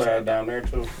 That's bad down there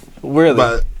too. Really?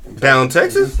 But down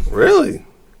Texas? Really?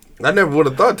 I never would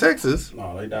have thought Texas.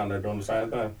 No, they down there doing the same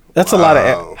thing. That's a lot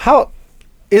Wow. of... How...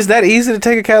 Is that easy to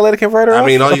take a catalytic converter off? I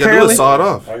mean, all you gotta do apparently? is saw it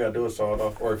off. All you gotta do is saw it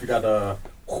off. Or if you got the,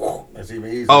 that's even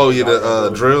easier. Oh, yeah, All you gotta the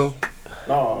do is- drill?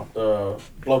 No, the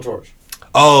blowtorch.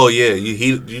 Oh, yeah,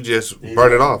 you just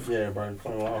burn it off. Yeah, burn it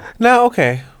clean it off. Now,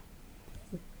 okay.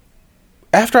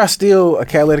 After I steal a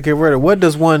catalytic converter, what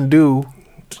does one do?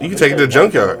 You can take it to the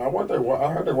junkyard. I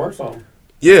heard they work something.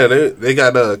 Yeah, they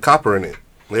got copper in it.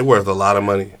 They worth a lot of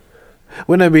money.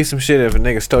 Wouldn't that be some shit if a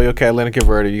nigga stole your catalytic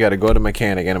converter, you got to go to the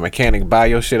mechanic, and a mechanic buy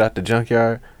your shit out the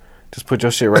junkyard, just put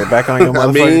your shit right back on your I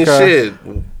motherfucking mean, car? shit.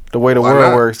 The way the Why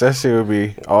world not? works, that shit would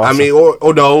be awesome. I mean,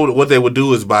 or no, what they would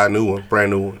do is buy a new one,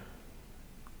 brand new one.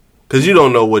 Because you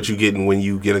don't know what you're getting when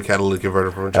you get a catalytic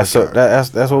converter from a that's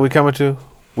junkyard. what we coming to.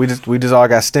 We just all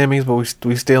got stemmies, but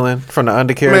we stealing from the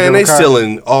undercarriage. Man, of they a car.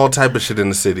 stealing all type of shit in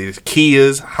the city.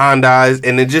 Kias, Hondas,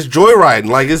 and then just joyriding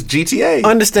like it's GTA.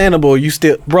 Understandable, you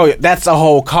still, bro. That's a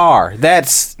whole car.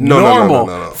 That's No, normal,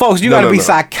 no. folks. You No, got to no, be no.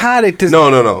 psychotic to.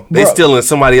 No. They Bro. stealing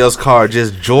somebody else's car,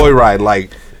 just joyriding,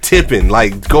 like tipping,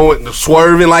 like going,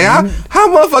 swerving. Like how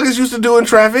motherfuckers used to do in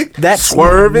traffic? That's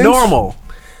swerving. normal.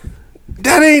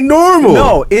 That ain't normal.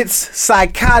 No, it's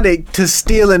psychotic to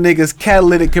steal a nigga's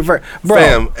catalytic converter, bro.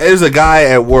 Fam, there's a guy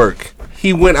at work.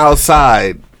 He went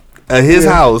outside of his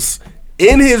house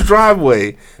in his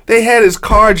driveway. They had his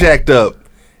car jacked up.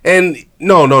 And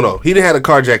no. He didn't have the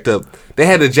car jacked up. They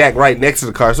had the jack right next to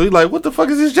the car. So he's like, what the fuck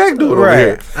is this jack doing over Right.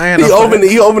 here? I ain't He no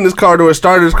opened his car door,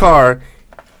 started his car.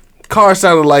 Car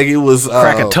sounded like it was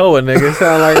Krakatoa, nigga.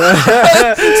 Sound like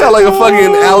that. sounded like a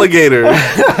fucking alligator.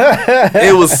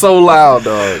 It was so loud,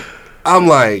 dog. I'm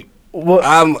like,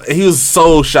 he was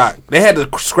so shocked. They had to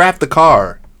scrap the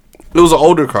car. It was an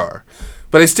older car,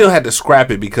 but they still had to scrap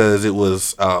it because it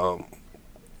was.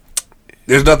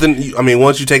 There's nothing. I mean,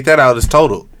 once you take that out, it's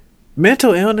total.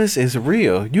 Mental illness is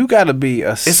real. You gotta be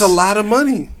It's a lot of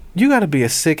money. You gotta be a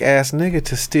sick ass nigga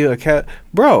to steal a cat,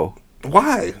 bro.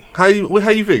 Why? How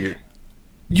you figure?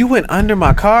 You went under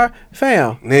my car,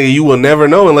 fam. Nigga, you will never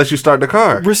know unless you start the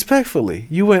car. Respectfully,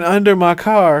 you went under my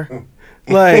car,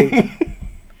 like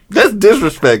That's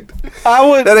disrespect. I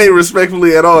would. That ain't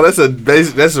respectfully at all. That's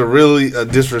a really a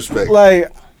disrespect. Like,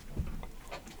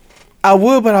 I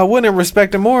would, but I wouldn't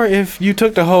respect it more if you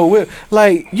took the whole whip.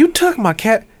 Like, you took my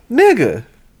cat, nigga.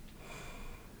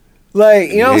 Like,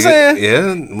 you know what I'm saying? Yeah,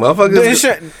 motherfuckers.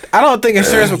 The I don't think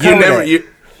insurance would cover that.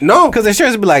 No, Because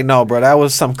insurance would be like, no, bro, that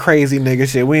was some crazy nigga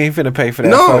shit. We ain't finna pay for that.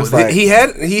 no. folks. Like, He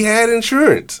had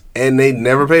insurance, and they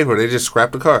never paid for it. They just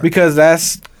scrapped the car. because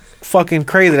that's fucking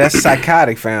crazy. That's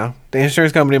psychotic, fam. The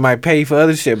insurance company might pay for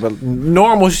other shit, but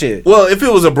normal shit. Well, if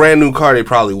it was a brand new car, they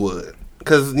probably would,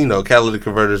 because catalytic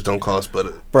converters don't cost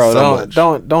but Bro, so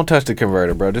much. don't touch the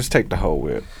converter, bro. Just take the whole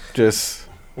whip. Just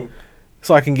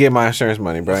so I can get my insurance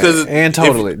money, bro. And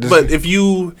total it.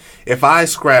 Just- If I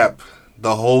scrap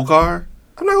the whole car,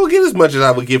 I'm not gonna get as much as I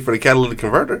would get for the catalytic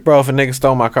converter. Bro, if a nigga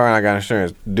stole my car and I got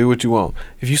insurance, do what you want.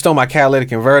 If you stole my catalytic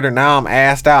converter, now I'm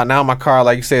assed out. Now my car,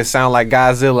 like you said, sound like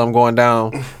Godzilla. I'm going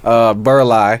down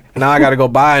Burleigh. Now I got to go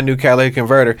buy a new catalytic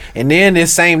converter. And then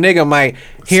this same nigga might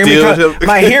hear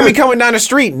me coming down the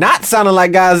street, not sounding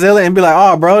like Godzilla, and be like,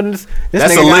 "Oh, bro, this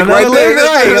That's nigga a got lick right another there. lick."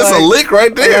 Right, That's like- a lick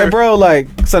right there. Like, bro, like,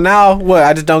 so now what?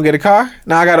 I just don't get a car.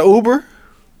 Now I got an Uber.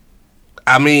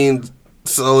 I mean,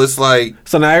 so it's like,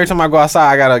 So now every time I go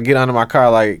outside, I gotta get under my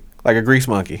car like a grease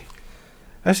monkey.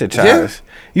 That shit childish.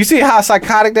 You see how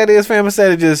psychotic that is, fam?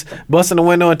 Instead of just busting the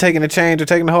window and taking the change or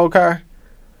taking the whole car.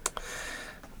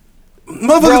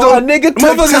 motherfuckers Bro, a don't. nigga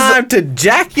took time to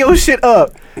jack your shit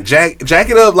up. Jack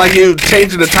it up like you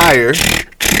changing the tire.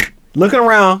 Looking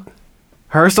around,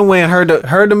 heard some wind,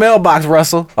 heard the mailbox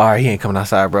rustle. All right, he ain't coming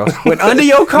outside, bro. Went under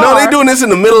your car. No, they doing this in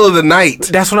the middle of the night.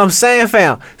 That's what I'm saying,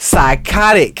 fam.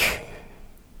 Psychotic.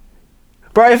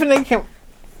 Bro, if a nigga can,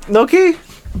 no key,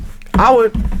 I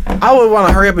would want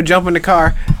to hurry up and jump in the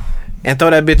car and throw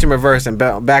that bitch in reverse and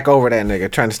back over that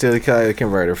nigga trying to steal the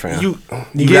converter, fam. You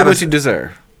get gotta- what you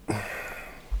deserve,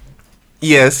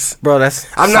 Yes, bro. That's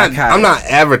I'm psychotic. not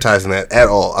advertising that at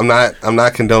all. I'm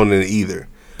not condoning it either.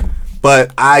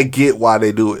 But I get why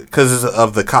they do it because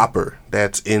of the copper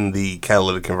that's in the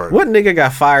catalytic converter. What nigga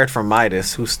got fired from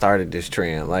Midas who started this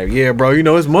trend? Like, yeah, bro, you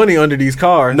know it's money under these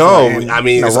cars. No, Like, I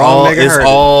mean the it's wrong all nigga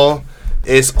heard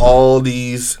it. it's all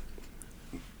these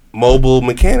mobile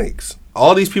mechanics.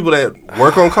 All these people that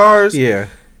work on cars, Yeah.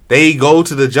 they go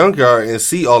to the junkyard and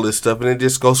see all this stuff and then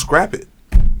just go scrap it.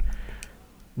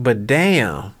 But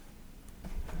damn.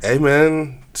 Hey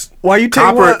man, Why you take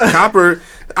copper.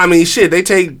 I mean, shit. They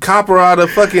take copper out of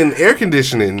fucking air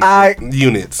conditioning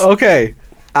units. Okay,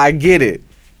 I get it,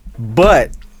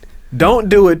 but don't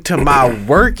do it to my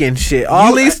work and shit.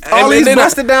 All these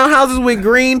busted down houses with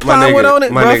green plywood on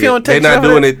it, bro. If you don't take they're not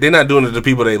doing it. They're not doing it to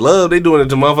people they love. They doing it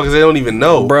to motherfuckers they don't even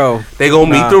know, bro. They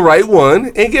gonna meet the right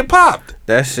one and get popped.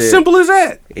 That shit, simple as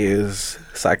that, is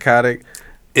psychotic.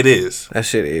 It is. That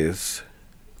shit is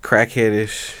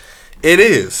crackheadish. It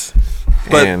is.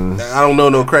 But and I don't know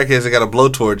no crackheads that got a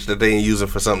blowtorch that they ain't using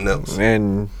for something else.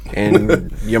 And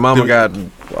your mama got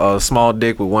a small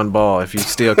dick with one ball if you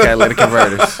steal catalytic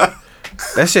converters.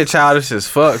 That shit childish as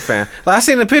fuck, fam. Like, I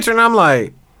seen the picture and I'm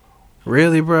like,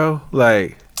 really, bro?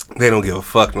 Like, they don't give a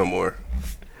fuck no more.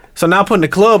 So now putting the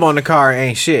club on the car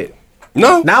ain't shit.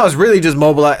 No. Now it's really just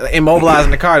immobilizing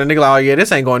the car. The nigga like, oh yeah,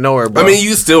 this ain't going nowhere, bro. I mean,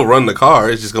 you still run the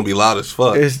car. It's just gonna be loud as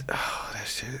fuck. That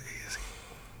shit is.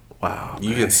 Wow.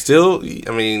 You can still,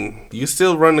 I mean, you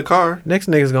still run the car. Next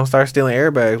nigga's gonna start stealing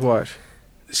airbags. Watch.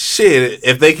 Shit,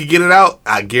 if they could get it out,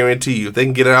 I guarantee you, if they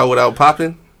can get it out without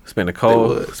popping. It's been a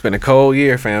cold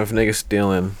year, fam. If niggas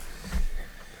stealing.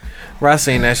 Where I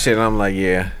seen that shit, and I'm like,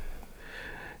 yeah,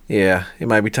 it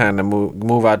might be time to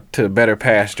move out to better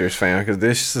pastures, fam. Because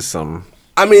this is some.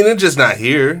 I mean, it's just not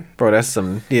here, bro. That's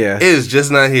some. Yeah, it's just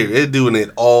not here. It's doing it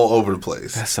all over the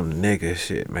place. That's some nigga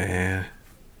shit, man.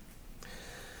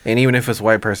 And even if it's a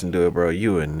white person do it, bro,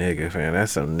 you a nigga, fam.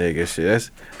 That's some nigga shit.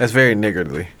 That's very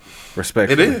niggardly,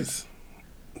 respectfully. It is.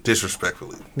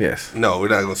 Disrespectfully. Yes. No, we're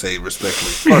not gonna say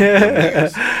respectfully. Fuck them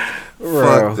niggas.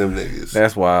 Fuck them niggas.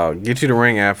 That's wild. Get you the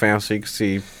Ring app, fam, so you can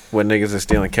see what niggas are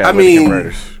stealing catalytic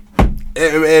converters.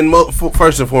 And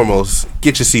first and foremost,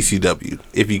 get your CCW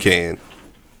if you can.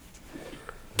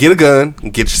 Get a gun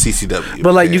and get your CCW.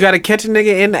 But like, you gotta catch a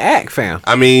nigga in the act, fam.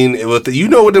 I mean, you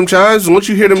know what them chimes. Once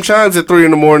you hear them chimes at 3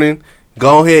 a.m,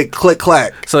 go ahead, click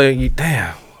clack. So you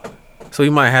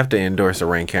might have to endorse a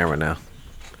Ring camera now.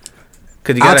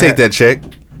 I'll take that check.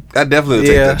 I definitely will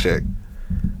take that check.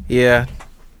 Yeah.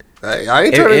 I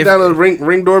ain't turning down a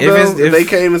ring doorbell. If they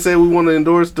came and said we want to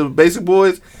endorse the Basic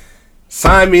Boys,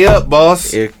 sign me up,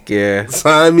 boss. Yeah.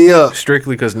 Sign me up.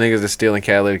 Strictly because niggas are stealing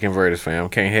catalytic converters, fam.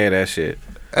 Can't have that shit.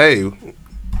 Hey,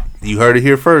 you heard it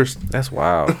here first. That's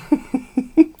wild.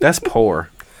 That's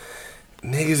poor.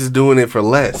 Niggas is doing it for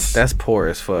less. That's poor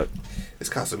as fuck. This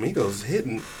Casamigos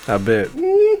hitting. I bet.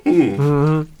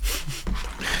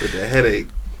 With the headache.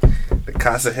 The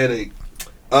Casa headache.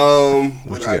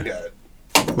 What I got?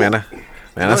 Man,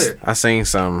 I seen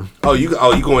some. Oh, you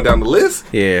going down the list?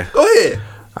 Yeah. Go ahead.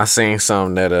 I seen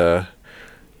some that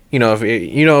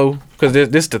because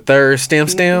this the third stem.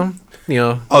 You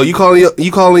know. Oh, you calling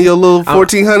your little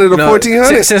 1400 or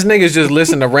 1400? Since niggas just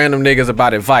listen to random niggas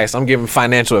about advice, I'm giving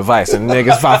financial advice, and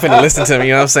niggas finna listen to me.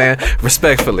 You know what I'm saying?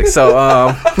 Respectfully.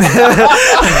 So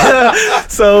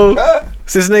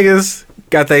since niggas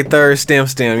got their third stem,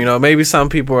 you know, maybe some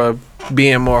people are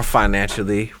being more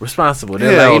financially responsible.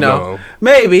 They're no.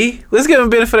 Maybe let's give them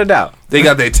benefit of the doubt. They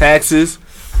got their taxes.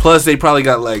 Plus, they probably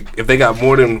got if they got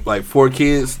more than 4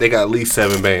 kids, they got at least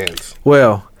 7 bands.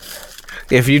 Well,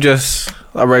 if you just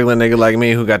a regular nigga like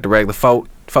me who got the regular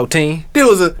 14, there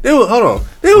was a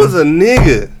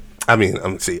nigga. I mean,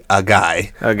 a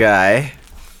guy. A guy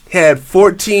had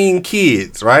 14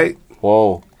 kids, right?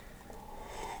 Whoa.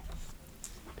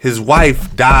 His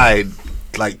wife died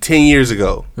 10 years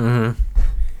ago. Mm-hmm.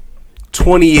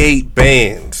 28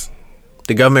 bands.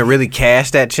 The government really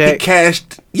cashed that check? He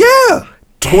cashed, yeah.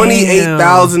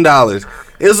 $28,000.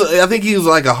 I think he was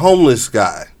a homeless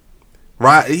guy.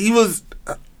 Right? He was.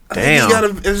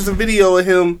 Damn. There's a video of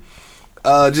him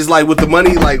just with the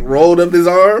money rolled up his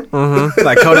arm. Mm-hmm.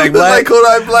 Like Kodak Black? Like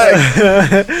Kodak Black.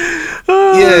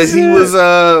 He was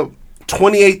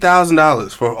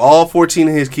 $28,000 for all 14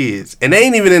 of his kids. And they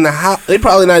ain't even in the house. They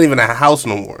probably not even in a house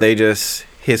no more. They just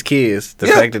his kids. The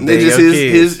fact fact that they just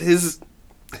kids. His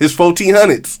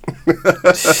 1400s.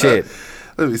 Shit.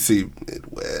 Let me see.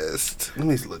 Midwest. Let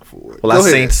me look for it. Well, I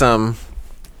seen some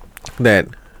that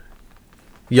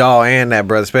y'all and that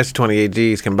brother, especially 28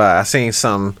 G's, can buy. I seen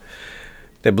some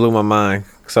that blew my mind.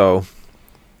 So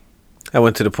I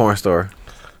went to the porn store.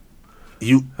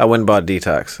 I went and bought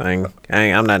Detox.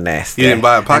 I'm not nasty. You didn't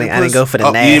buy a pocket I didn't go for the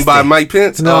nasty. You didn't buy Mike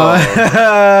Pence? No.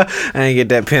 I didn't get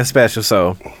that Pence special.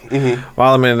 So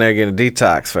while I'm in there getting a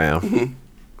Detox, fam,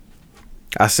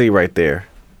 I see right there,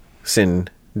 sitting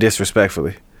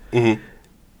disrespectfully,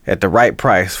 at the right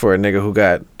price for a nigga who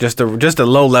got just a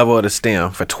low level of the stem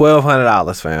for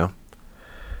 $1,200, fam.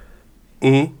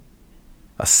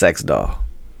 A sex doll.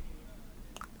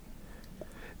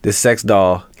 This sex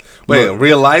doll Wait, a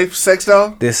real life sex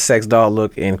doll? This sex doll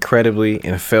looked incredibly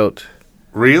and felt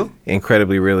Real?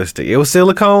 incredibly realistic. It was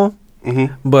silicone,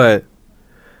 but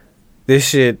that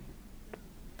shit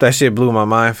blew my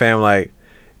mind, fam. Like,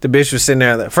 the bitch was sitting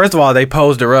there. First of all, they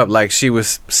posed her up like she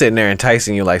was sitting there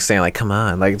enticing you, like saying, like, "Come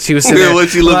on!" Like she was sitting there. Would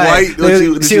she look like,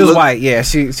 white? She was white. Yeah,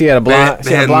 she had a blonde.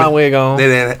 She had a blonde wig on. They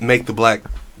didn't make the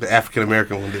African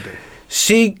American one, did they?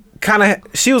 She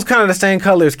was kind of the same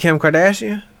color as Kim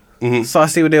Kardashian. So I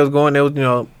see what they was going. They was,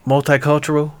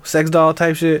 multicultural sex doll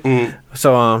type shit.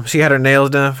 So she had her nails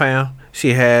done, fam.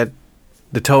 She had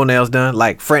the toenails done,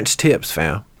 like French tips,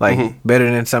 fam. Like better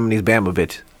than some of these Bama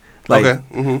bitches. Like,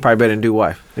 probably better than Do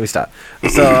Wife. Let me stop.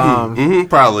 So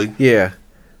probably. Yeah,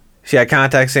 she had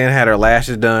contacts in, had her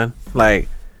lashes done. Like,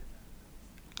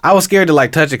 I was scared to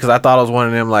like touch it because I thought it was one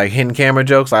of them like hidden camera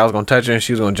jokes. Like, I was gonna touch her and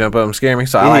she was gonna jump up and scare me.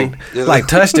 So I like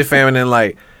touched it, fam, and then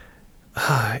like.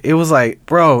 It was like,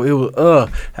 bro, it was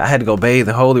I had to go bathe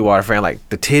in holy water, fam. Like,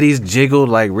 the titties jiggled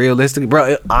like realistically,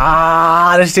 bro.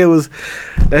 That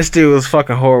shit was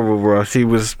fucking horrible, bro.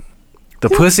 The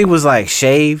pussy was like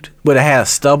shaved, but it had a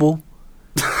stubble.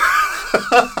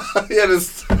 Yeah,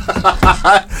 this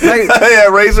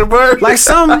razor bird. Like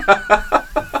some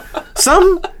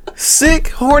sick,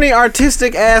 horny,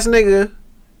 artistic ass nigga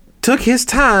took his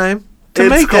time to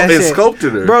make that shit. And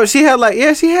sculpted her, bro. She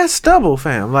had stubble,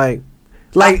 fam. Like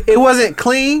it wasn't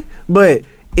clean, but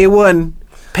it wasn't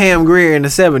Pam Grier in the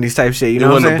 70s type shit. You know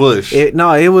what I'm saying? It wasn't a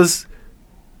bush. It was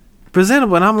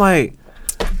presentable, and I'm like,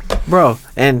 bro,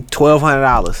 and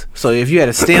 $1,200. So if you had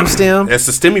a stem, it's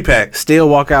a stemmy pack. Still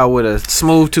walk out with a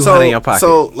smooth 200 in your pocket.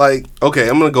 So like, okay,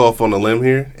 I'm gonna go off on a limb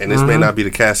here, and this may not be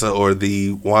the Casa or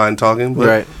the wine talking,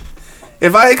 but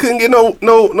if I couldn't get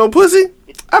no pussy,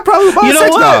 I'd probably buy a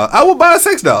sex doll. I would buy a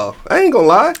sex doll. I ain't gonna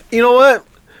lie. You know what?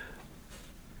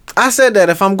 I said that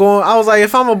if I'm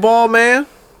a bald man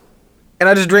and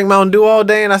I just drink Mountain Dew all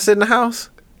day and I sit in the house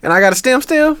and I got a stem,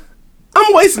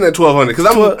 I'm wasting that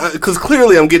 $1,200 because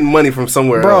clearly I'm getting money from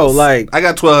somewhere else. Bro, like, I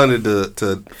got $1,200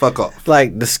 to fuck off.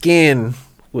 Like, the skin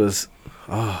was,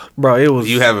 bro, it was.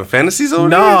 You having fantasies over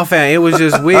there? No, fam, it was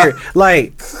just weird.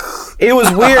 Like, it was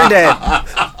weird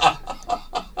that.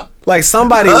 Like,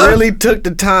 somebody really took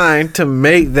the time to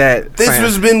make that. This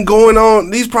has been going on.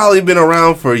 These probably been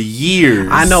around for years.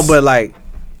 I know, but like,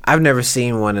 I've never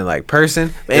seen one in like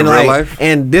person. In real life?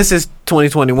 And this is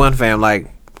 2021, fam.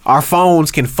 Like, our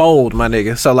phones can fold, my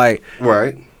nigga. So like,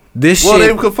 right. This shit. Well,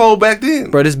 they could fold back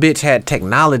then. Bro, this bitch had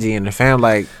technology in the fam.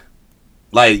 Like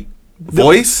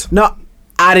voice? No.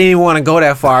 I didn't even want to go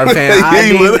that far, fam. I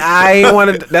didn't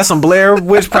want to. That's some Blair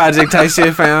Witch Project type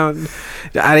shit, fam.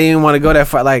 I didn't even want to go that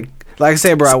far. Like I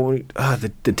said, bro,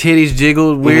 the titties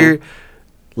jiggled weird.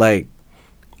 Like,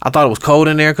 I thought it was cold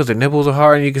in there because the nipples are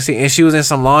hard and you can see. And she was in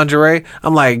some lingerie.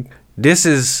 I'm like, this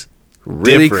is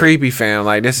really creepy, fam.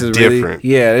 Like, this is different.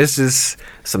 This is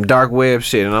some dark web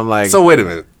shit. And I'm like, so wait a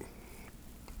minute.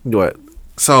 What?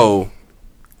 So,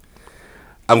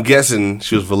 I'm guessing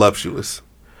she was voluptuous.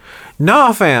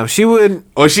 No, fam. She wouldn't.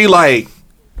 Or she like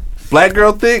black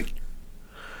girl thick?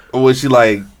 Or was she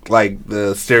like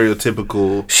the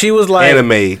stereotypical? She was like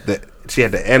anime. She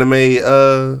had the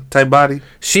anime type body.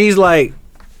 She's like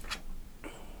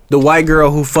the white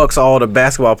girl who fucks all the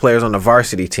basketball players on the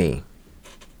varsity team.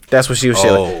 That's what she was.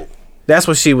 Like. That's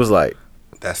what she was like.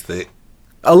 That's thick.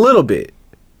 A little bit.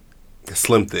 It's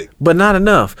slim thick, but not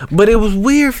enough. But it was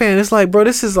weird, fam. It's like, bro,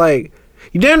 this is like,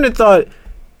 you damn near thought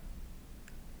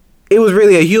it was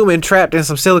really a human trapped in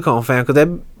some silicone, fam. Because that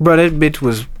bitch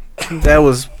was,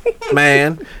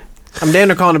 man. I'm damn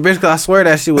near calling the bitch because I swear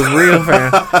that shit was real,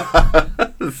 fam.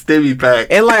 Stimmy pack.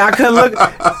 And like, I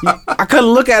couldn't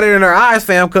look at her in her eyes,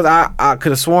 fam, because I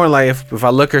could have sworn like if I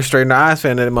look her straight in the eyes,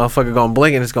 fam, that motherfucker gonna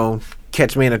blink and it's gonna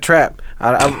catch me in a trap.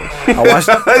 I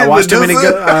watched too many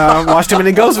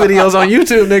ghost videos on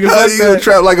YouTube, nigga. How you gonna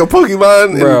trap like a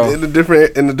Pokemon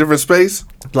in a different space?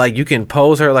 Like, you can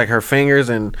pose her like her fingers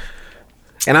and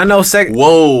I know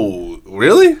Whoa,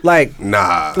 really? Like,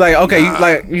 nah. Like,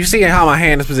 okay, you see how my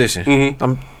hand is positioned. Mm-hmm.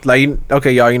 I'm like,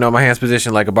 okay, y'all, you know my hand's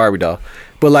positioned like a Barbie doll.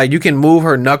 But like, you can move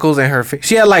her knuckles and her.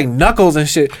 She had like knuckles and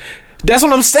shit. That's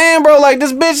what I'm saying, bro. Like,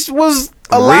 this bitch was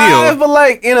alive, but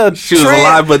like in a. She was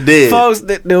alive but dead. Folks,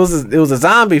 it was a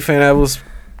zombie, fan.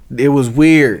 It was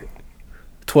weird.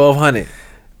 1,200.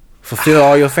 Fulfill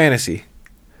all your fantasy.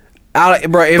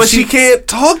 But she can't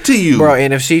talk to you, bro.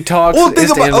 And if she talks, well, think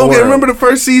about. Okay, remember the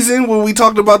first season when we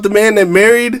talked about the man that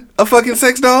married a fucking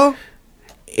sex doll?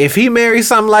 If he married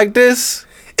something like this,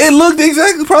 it looked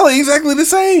probably exactly the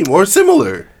same or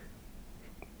similar.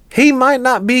 He might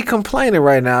not be complaining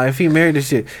right now if he married this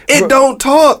shit. It don't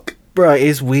talk. Bro,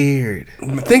 it's weird.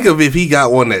 Think of if he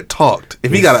got one that talked.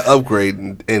 If he got an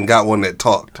upgrade and got one that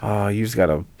talked. Oh, you just got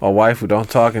a wife who don't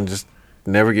talk and just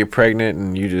never get pregnant,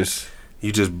 and you just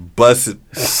bust it,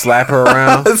 slap her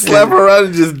around, slap her around,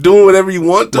 and just doing whatever you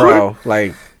want to bro. her.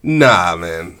 Like, nah,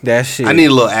 man. that shit. I need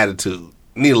a little attitude.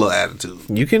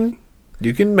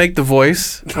 You can make the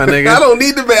voice, my nigga. I don't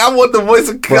need to make. I want the voice.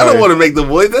 I don't want to make the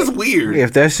voice. That's weird.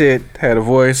 If that shit had a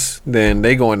voice, then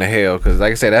they going to hell. Because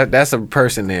like I said, that's a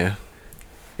person there.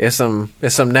 It's some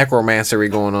necromancery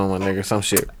going on, my nigga. Some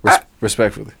shit.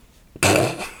 Respectfully.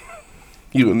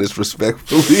 You doing this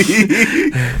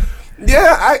respectfully?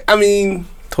 Yeah, I mean,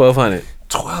 1,200.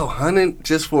 1,200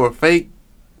 just for a fake.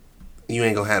 You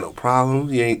ain't gonna have no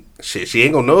problems. You ain't shit. She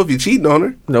ain't gonna know if you cheating on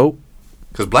her. Nope.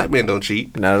 Cause black men don't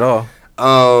cheat. Not at all.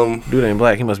 Dude ain't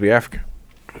black. He must be African.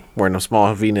 Wearing them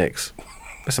small V-necks.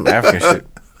 That's some African shit.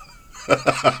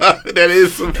 That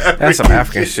is some African. That's some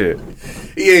African shit.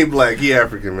 He ain't black. He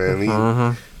African,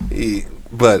 man.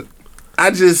 But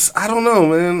I don't know,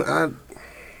 man.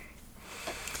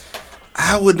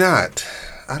 I would not.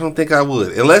 I don't think I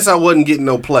would, unless I wasn't getting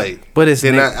no play. But it's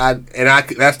then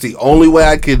that's the only way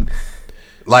I could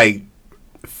like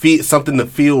feel something to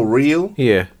feel real.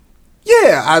 Yeah.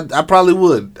 Yeah, I probably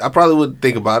would. I probably would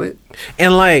think about it.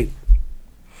 And like,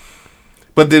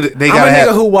 but they got I'm a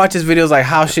nigga who watches videos like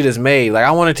how shit is made. Like,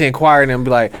 I wanted to inquire and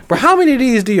be like, bro, how many of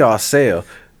these do y'all sell?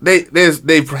 They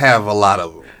have a lot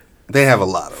of them. They have a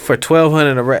lot of them for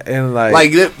 1,200 and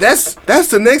like that's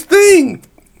the next thing.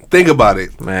 Think about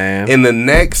it, man. In the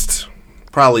next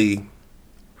probably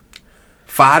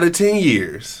 5 to 10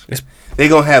 years, they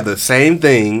gonna have the same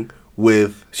thing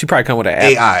with. She probably come with an app.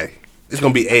 AI. It's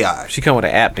gonna be AI. She come with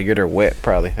an app to get her wet.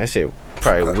 Probably that shit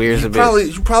probably weird as a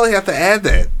bitch. You probably have to add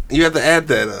that. You have to add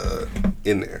that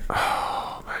in there.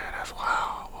 Oh man, that's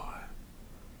wild, boy.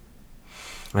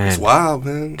 Man, it's wild,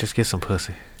 man. Just get some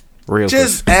pussy. Real.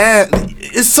 Just add.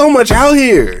 It's so much out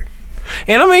here.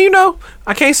 And I mean, you know,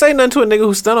 I can't say nothing to a nigga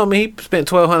who stunned on me. He spent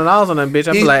 $1,200 on that bitch.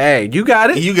 I'd be like, hey, you got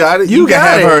it. You got it. You can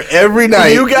have her every night.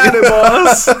 You got it,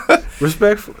 boss.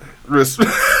 Respectful.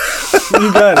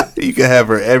 You got it. You can have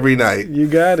her every night. You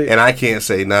got it. And I can't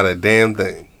say not a damn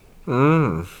thing.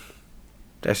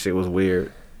 That shit was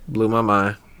weird. Blew my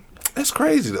mind. That's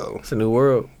crazy, though. It's a new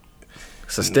world.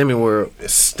 It's a STEMI world.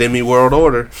 It's STEMI world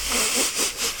order.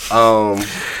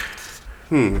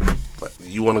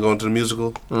 You want to go into the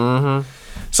musical? Mm-hmm.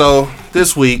 So,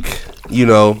 this week, you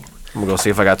know... I'm going to go see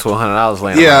if I got $1,200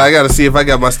 laying Yeah, I got to see if I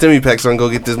got my STEMI packs on. Go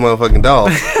get this motherfucking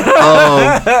dog.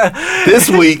 This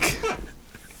week,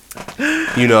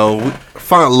 you know,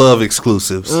 Font Love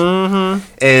exclusives. Mm-hmm.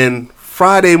 And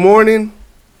Friday morning,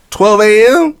 12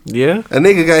 a.m., yeah, a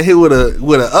nigga got hit with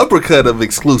an uppercut of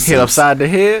exclusives. Hit upside the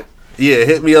head? Yeah,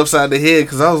 hit me upside the head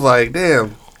because I was like,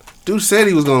 damn, dude said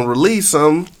he was going to release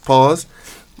something, pause,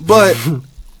 but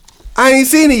I ain't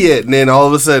seen it yet. And then all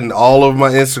of a sudden, all over my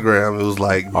Instagram, it was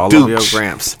like, all over your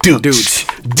grams. Dooch.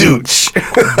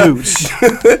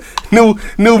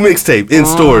 New mixtape in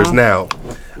stores now.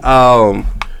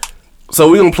 So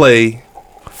we going to play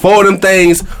Four of Them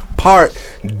Things, Part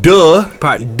Duh.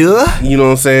 You know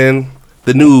what I'm saying?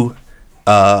 The new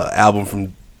album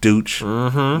from Dooch.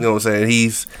 Mm-hmm. You know what I'm saying?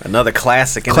 He's another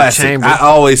classic in the chamber. I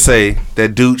always say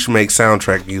that Dooch makes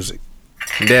soundtrack music.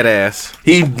 Dead ass.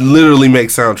 He literally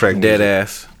makes soundtrack music. Dead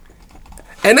ass.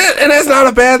 And that's not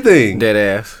a bad thing. Dead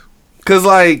ass. Cause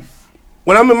like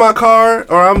when I'm in my car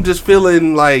or I'm just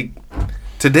feeling like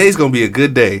today's gonna be a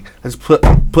good day, let's put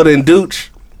in Dooch.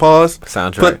 Pause.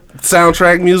 Soundtrack. Put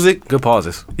soundtrack music. Good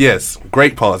pauses. Yes,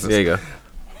 great pauses. There you go.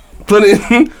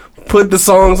 Put the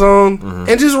songs on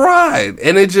and just ride,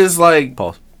 and it just like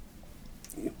pause.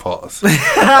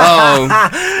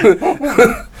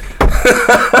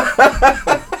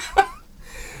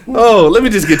 Oh, let me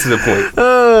just get to the point.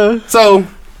 So,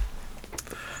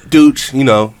 Dooch, you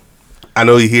know, I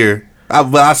know you're here.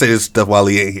 I say this stuff while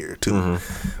he ain't here too.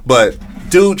 Mm-hmm. But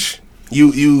Dooch,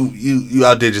 you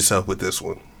outdid yourself with this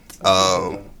one.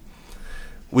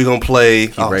 We gonna play.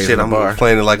 I'm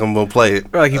playing it like I'm gonna play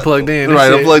it. Like you plugged in.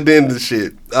 Right, I'm plugged into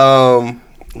shit. Let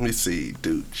me see,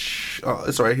 Dooch. Oh,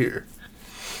 it's right here.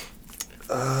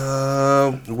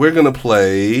 We're gonna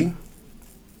play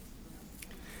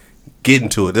 "Get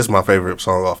Into It." This is my favorite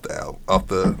song off the album, off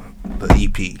the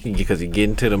EP. Because you get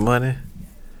into the money.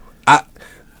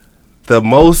 The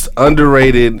most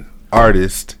underrated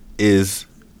artist is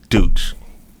Dooch.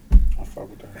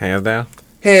 Hands down.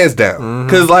 Hands down.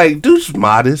 Because, like, Dooch's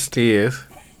modest. He is.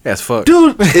 As fuck.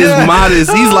 Dude is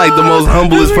modest. He's, like, the most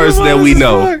humblest person that we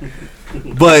know.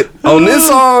 But on this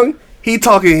song, he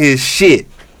talking his shit.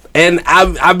 And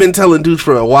I've been telling Dooch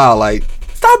for a while, like,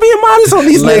 Stop being modest on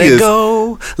these Let niggas. it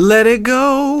go. Let it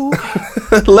go.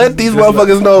 Let these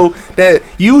motherfuckers know that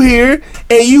you here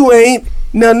and you ain't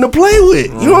nothing to play with.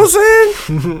 You know what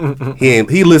I'm saying?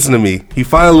 He listened to me. He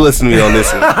finally listened to me on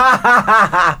this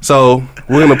one. So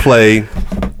we're gonna play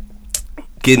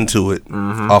Get Into It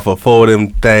off of Four of Them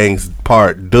Things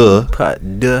Part Duh.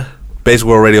 Basic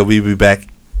World Radio. We'll be back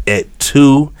at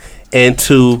 2 and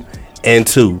 2 and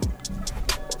 2.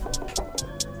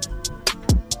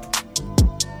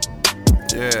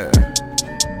 Yeah.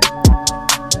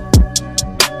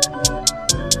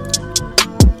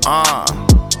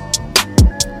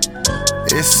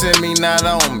 It's in me, not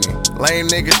on me. Lame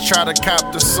niggas try to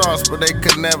cop the sauce, but they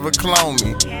could never clone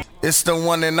me. It's the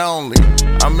one and only.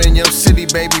 I'm in your city,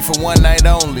 baby, for one night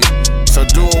only. So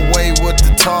do away with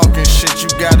the talking shit, you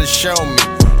gotta show me.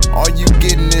 All you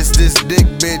getting is this dick,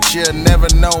 bitch, you'll never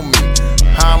know me.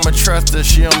 How I'ma trust her,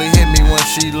 she only hit me when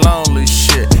she lonely,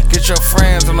 shit. Get your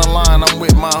friends on the line, I'm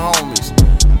with my homies.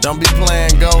 Don't be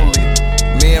playing goalie.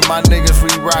 Me and my niggas, we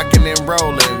rockin' and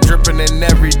rollin'. Drippin' in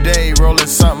every day, rollin'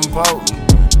 something potent.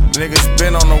 Niggas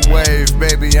been on the wave,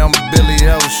 baby, I'm Billy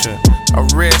Ocean. A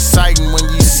rare sighting when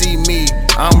you see me.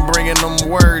 I'm bringing them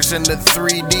words into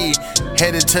 3D.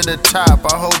 Headed to the top,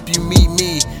 I hope you meet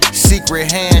me.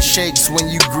 Secret handshakes when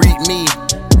you greet me.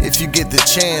 If you get the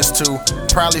chance to,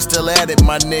 probably still at it,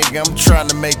 my nigga. I'm trying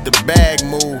to make the bag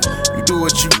move. You do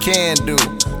what you can do,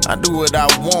 I do what I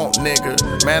want, nigga.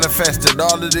 Manifested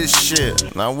all of this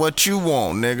shit. Now what you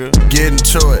want, nigga? Get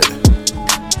into it.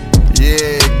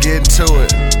 Yeah, get into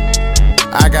it.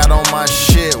 I got on my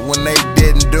shit when they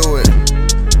didn't do it.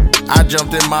 I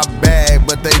jumped in my bag,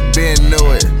 but they been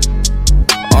knew it.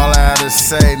 All I had to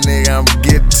say, nigga, I'm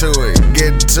getting to it,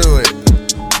 getting to it.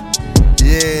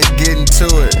 Yeah, getting to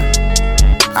it.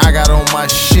 I got on my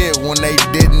shit when they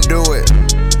didn't do it.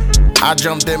 I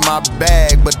jumped in my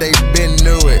bag, but they been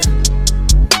knew it.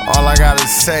 All I gotta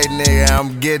say, nigga,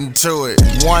 I'm getting to it.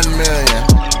 1 million,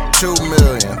 2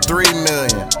 million, 3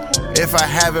 million. If I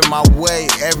have it my way,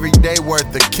 every day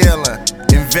worth the killing.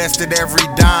 Invested every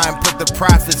dime, put the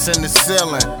profits in the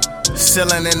ceiling.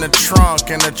 Ceiling in the trunk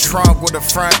where the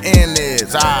front end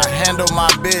is. I handle my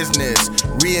business,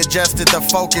 readjusted the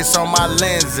focus on my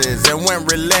lenses and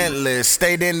went relentless,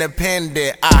 stayed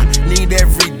independent. I need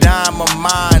every dime of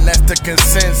mine, that's the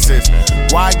consensus.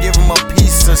 Why give them a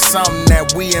piece of something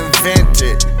that we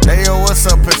invented? They owe us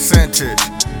a percentage,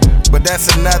 but that's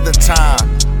another time,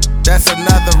 that's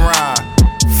another rhyme.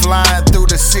 Flying through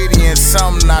the city in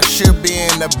something I should be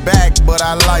in the back, but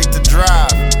I like to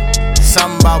drive.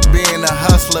 Something about being a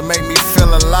hustler make me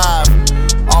feel alive.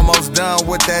 Almost done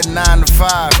with that 9 to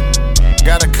 5.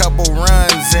 Got a couple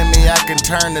runs in me, I can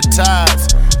turn the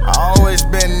tides. I always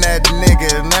been that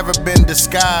nigga, never been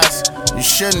disguised. You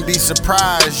shouldn't be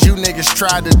surprised, you niggas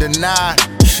tried to deny.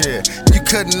 Shit, you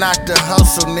couldn't knock the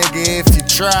hustle, nigga, if you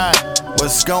tried.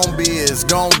 What's gon' be is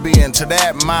gon' be, and to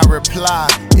that my reply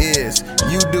is,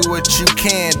 you do what you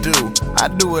can do, I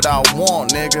do what I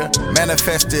want, nigga.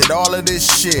 Manifested all of this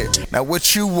shit, now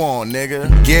what you want, nigga?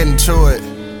 Get into it.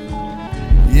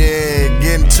 Yeah,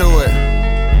 get into it.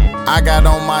 I got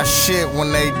on my shit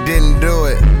when they didn't do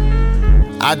it.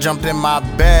 I jumped in my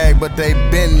bag, but they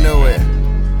been knew it.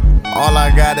 All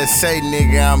I gotta say,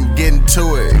 nigga, I'm getting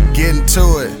to it, getting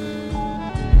to it.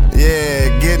 Yeah,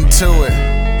 getting to it.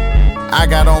 I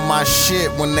got on my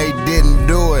shit when they didn't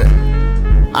do it.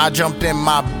 I jumped in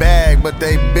my bag, but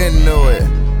they been knew it.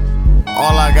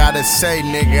 All I gotta say,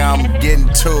 nigga, I'm getting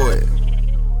to it.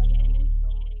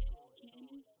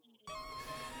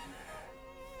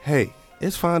 Hey,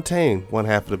 it's Fontaine, one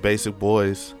half of the Basic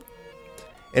Boys.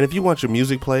 And if you want your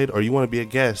music played or you want to be a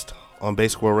guest on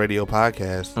Basic World Radio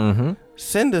Podcast,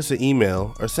 send us an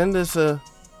email or send us a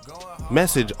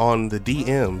message on the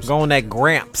DMs. Go on that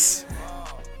Gramps.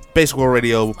 Basic World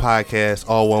Radio Podcast,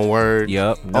 all one word.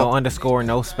 Yup. No underscore,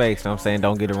 no space. Know what I'm saying?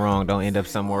 Don't get it wrong. Don't end up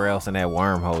somewhere else in that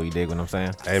wormhole. You dig what I'm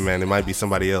saying? Hey, man, it might be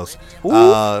somebody else.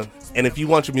 And if you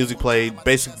want your music played,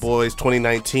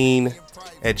 basicboys2019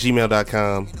 at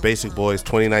gmail.com.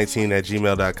 Basicboys2019 at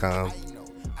gmail.com.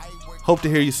 Hope to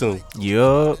hear you soon.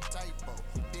 Yup.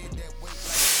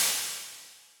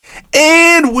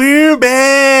 And we're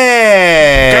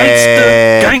back.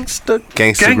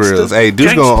 Gangsta Grills. Hey,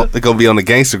 dude's gonna be on the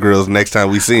Gangsta Grills next time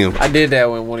we see him. I did that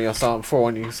when one of your songs, before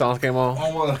one of your songs came on.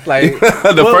 Like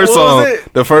the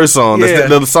first song. Yeah.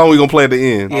 The song we gonna play at the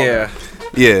end.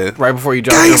 Yeah. Right before you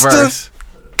drop your verse.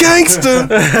 Gangsta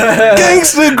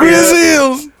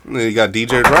Grizzles. Then you got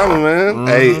DJ Drama, man.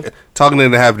 Hey, talking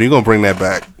into happening. You gonna bring that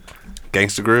back?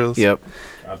 Gangsta Grills. Yep.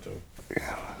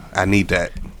 I need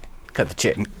that. Cut the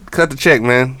check. Cut the check,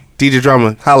 man. DJ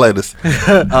Drama, holla at us.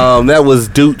 That was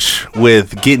Dooch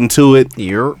with Getting To It.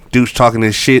 You're Dooch talking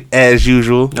his shit as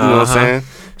usual. You know what I'm saying?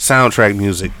 Soundtrack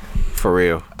music. for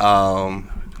real.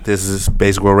 This is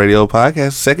Basic World Radio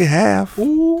Podcast, second half. You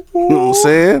know what I'm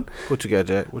saying? What you got,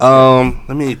 Jack? What you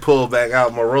Let me pull back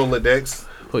out my Rolodex.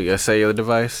 What, you got cellular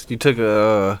device? You took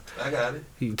a I got it.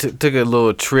 you took a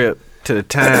little trip to the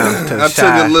town to the I shy.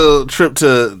 took a little trip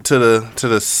to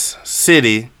the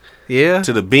city, Yeah.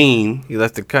 to the Bean. You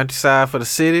left the countryside for the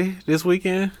city this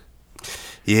weekend.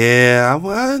 Yeah,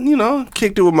 I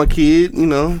kicked it with my kid,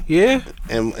 Yeah.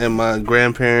 and my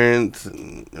grandparents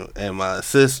and my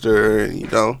sister, we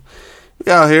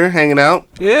out here hanging out.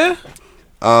 Yeah.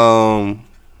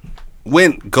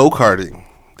 Went go-karting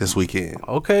this weekend.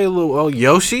 Okay, little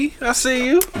Yoshi. I see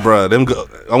you.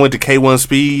 Bruh, I went to K1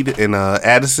 Speed in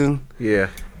Addison. Yeah.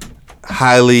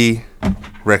 Highly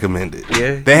recommended.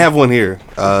 Yeah. They have one here.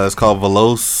 It's called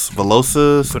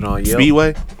Velosa Put it on Yelp.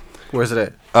 Speedway. Where's it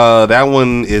at? That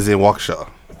one is in Waukesha.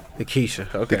 The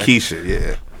Keisha. Okay. The Keisha,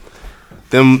 yeah.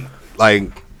 Them,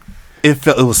 it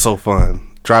was so fun.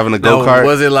 Driving a go-kart.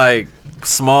 Was it like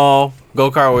small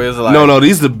go-kart where it's like... No,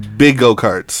 these are the big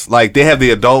go-karts. Like, they have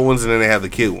the adult ones and then they have the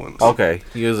kid ones. Okay.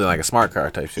 Using like a smart car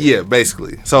type shit. Yeah,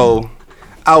 basically. So,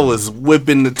 I was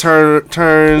whipping the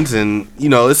turns and,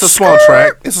 it's a small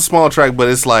track. It's a small track, but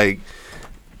it's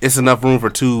it's enough room for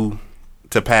two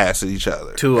to pass each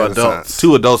other. Two at a time. adults.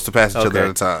 Two adults to pass each other Okay. at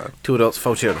a time. 2 adults,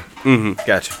 4 children. Mm-hmm.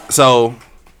 Gotcha. So,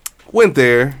 went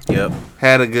there. Yep.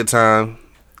 Had a good time.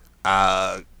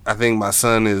 I think my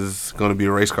son is going to be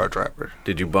a race car driver.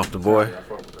 Did you bump the boy?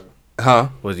 Huh?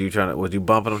 Was you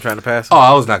bumping him trying to pass him? Oh,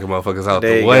 I was knocking motherfuckers out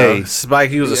There the you way. go.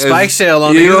 Spike, you was a spike shell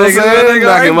on You these know what I'm niggas. saying? Nigga,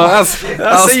 Knocking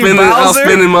I was see you, spinning Bowser.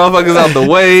 motherfuckers out the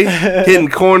way, hitting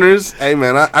corners. Hey,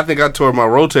 man, I think I tore my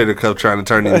rotator cuff trying to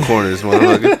turn in corners,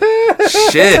 motherfucker.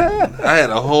 Shit. I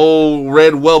had a whole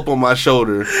red whelp on my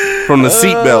shoulder from the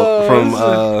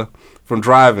seatbelt from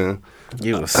driving.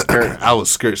 You was skirt. I was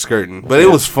skirting. But it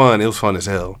was fun. It was fun as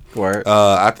hell. Word.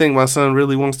 I think my son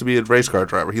really wants to be a race car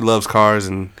driver. He loves cars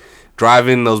and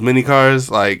driving those mini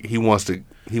cars. Like he wants to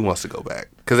go back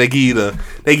because they give you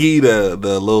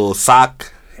the little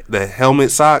sock, the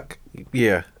helmet sock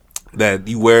Yeah. that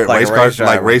you wear at Like race a cars, race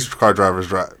driver. like race car drivers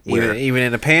drive. Wear. Even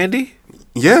in a pandy?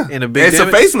 Yeah, in a big it's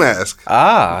damage? a face mask.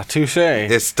 Ah, touche.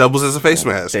 It doubles as a face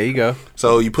mask. There you go.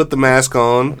 So you put the mask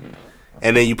on,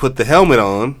 and then you put the helmet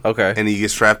on. Okay. And you get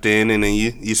strapped in, and then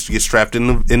you get strapped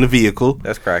in the vehicle,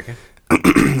 That's cracking.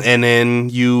 and then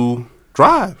you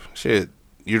drive. Shit,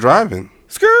 you're driving.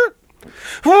 Skirt.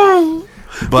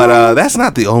 But that's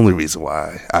not the only reason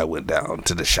why I went down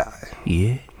to the Shy.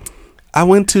 Yeah. I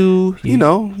went to, you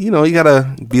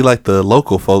gotta be like the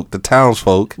local folk, the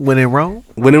townsfolk. When in Rome?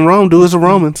 When in Rome, do as the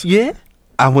Romans. Yeah.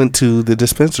 I went to the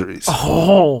dispensaries.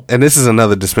 Oh. And this is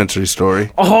another dispensary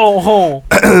story. Oh.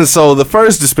 So the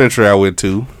first dispensary I went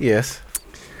to, Yes.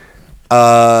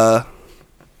 it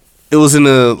was in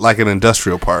an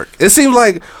industrial park. It seemed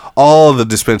like all the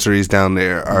dispensaries down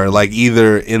there are like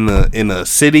either in a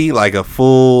city, like a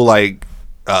full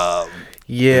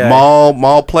Yeah.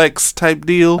 mallplex type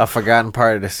deal. A forgotten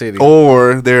part of the city.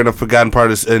 Or they're in a forgotten part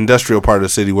of industrial part of the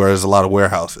city where there's a lot of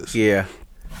warehouses. Yeah.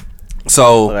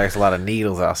 So There's a lot of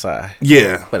needles outside.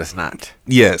 yeah, But it's not.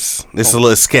 yes, it's a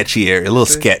little sketchy area, a little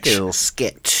sketch. A little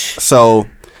sketch. So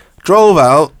drove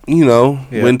out, Yeah.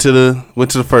 went to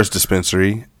the first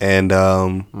dispensary, and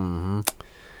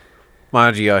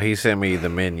Mind you, he sent me the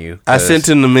menu. I sent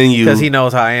him the menu Because he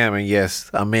knows how I am, and yes,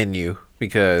 a menu.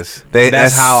 Because That's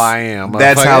that's how I am.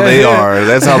 That's how they are.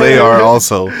 That's how they are.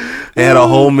 Also, they had a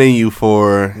whole menu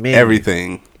for Menu.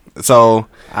 everything. So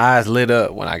Eyes lit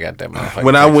up when I got that motherfucker.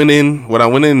 when I went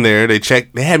in there, they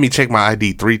had me check my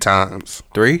ID 3 times.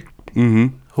 3? Mm-hmm.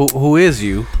 Who is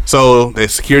you? So the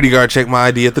security guard checked my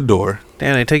ID at the door.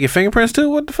 Damn, they take your fingerprints too?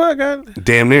 What the fuck?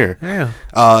 Damn near. Damn.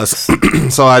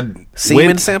 So I Semen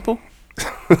went. sample?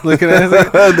 Looking at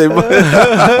it.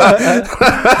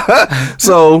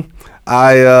 So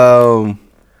I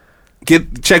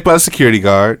get checked by the security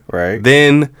guard. Right.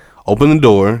 Then open the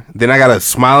door. Then I gotta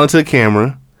smile into the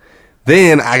camera.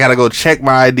 Then I gotta go check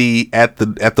my ID at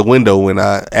the window when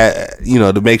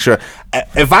to make sure.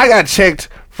 If I got checked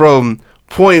from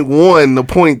point 1 to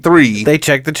point 3, They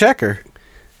check the checker.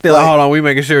 They're like, hold on, we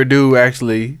making sure dude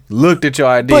actually looked at your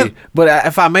ID. But- But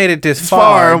if I made it this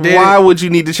far. far, Why would you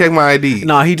need to check my ID?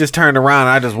 No, he just turned around and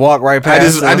I just walked right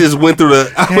past I him. just went through the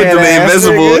Head-ass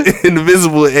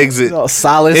invisible exit. Oh,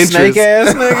 solid entrance. snake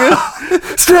ass nigga.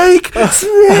 Snake.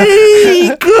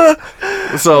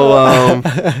 So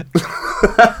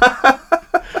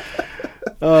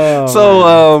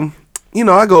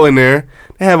I go in there.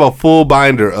 They have a full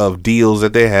binder of deals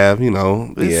that they have. You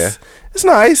know, it's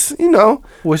nice. You know,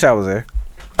 Wish I was there.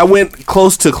 I went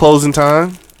close to closing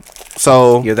time,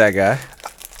 so You're that guy.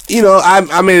 you know,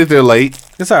 I made it there late.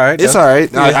 It's all right. It's though. all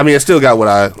right. Yeah. I mean, I still got what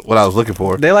I was looking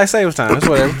for. Daylight savings time. It's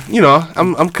whatever. You know,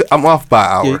 I'm off by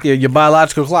an hour. your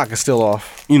biological clock is still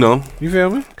off. You know, You feel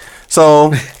me?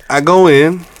 so I go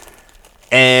in,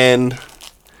 and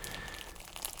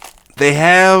they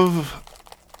have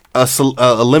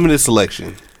a limited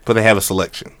selection, but they have a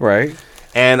selection. Right.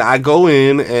 And I go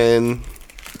in and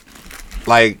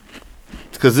like,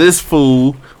 because this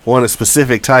fool want a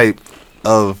specific type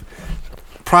of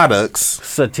products.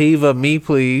 Sativa, me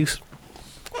please.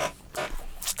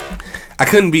 I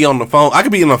couldn't be on the phone. I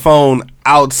could be on the phone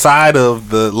outside of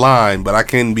the line, but I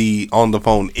can be on the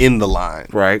phone in the line,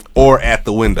 Right. or at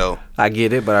the window. I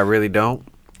get it, but I really don't.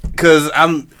 Cause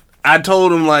I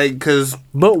told him like, cause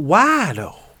But why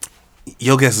though?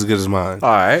 your guess is as good as mine. All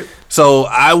right. So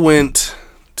I went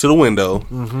to the window,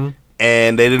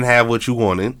 and they didn't have what you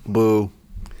wanted. Boo.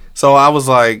 So I was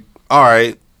like, all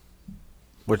right,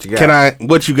 What you got?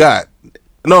 what you got?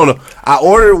 No. I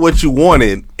ordered what you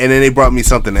wanted, and then they brought me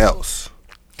something else.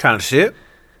 Kind of shit.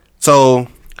 So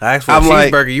I asked for a I'm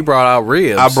like- cheeseburger. You brought out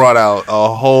ribs. I brought out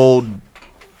a whole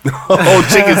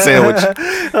chicken sandwich.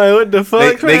 Like, what the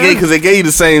fuck? Because they gave you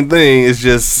the same thing. It's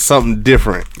just something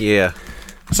different. Yeah.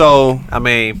 So I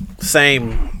mean,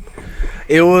 same.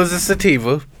 It was a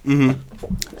sativa.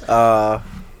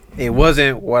 It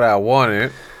wasn't what I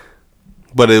wanted,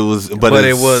 but it was it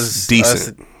it's was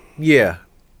decent. Yeah,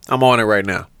 I'm on it right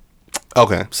now.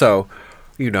 Okay. So,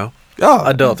 you know, Oh,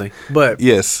 adulting. But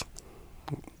yes.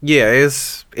 yeah,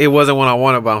 it wasn't what I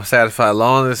wanted, but I'm satisfied. As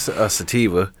long as it's a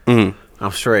sativa,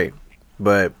 I'm straight.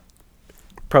 But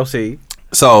proceed.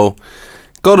 So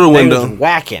go to the window.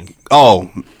 Whacking. Oh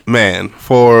man,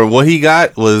 for what he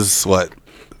got was what,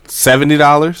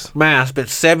 $70? Man, I spent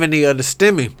 70 of the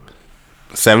stimmy.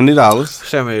 $70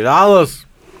 $70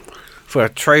 for a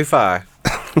tray five.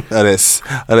 of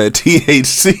that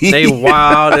THC. They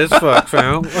wild as fuck,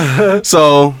 fam.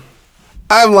 So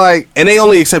I'm like, and they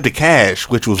only accepted cash,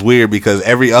 which was weird because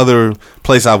every other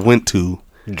place I went to,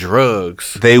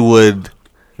 Drugs. they would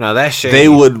Now that's shady. they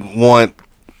would want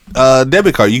a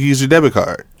debit card. You can use your debit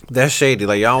card. That's shady.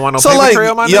 Like, y'all don't want no So paper like,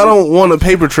 trail, my y'all nigga? don't want a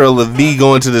paper trail of me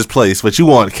going to this place, but you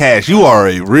want cash. You are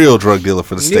a real drug dealer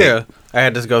for the state. Yeah. I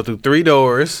had to go through 3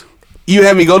 doors. You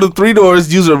had me go to 3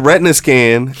 doors, use a retina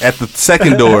scan at the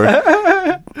second door.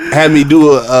 Had me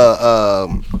do a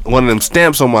one of them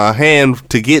stamps on my hand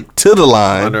to get to the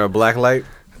line. Under a black light.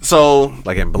 So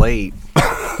Like in Blade.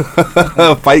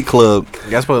 Fight Club.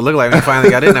 That's what it looked like when I finally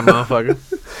got in that motherfucker.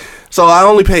 So I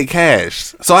only paid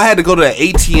cash. So I had to go to the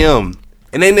ATM.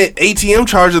 And then the ATM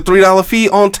charged a $3 fee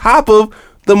on top of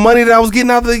the money that I was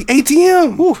getting out of the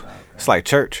ATM. Whew. It's like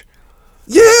church.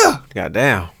 Yeah.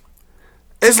 Goddamn.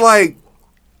 It's like,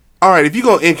 all right, if you're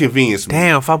going to inconvenience me,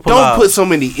 Damn, if I pull don't out. put so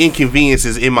many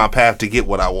inconveniences in my path to get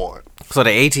what I want. So the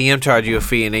ATM charge you a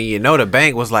fee, and then you know the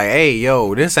bank was like, "Hey,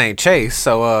 yo, this ain't Chase,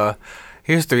 so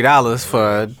here's $3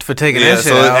 for taking Yeah, that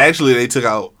shit so out." actually they took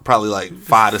out probably like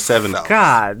 $5 to $7.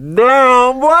 God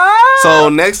damn, boy. So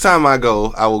next time I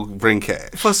go, I will bring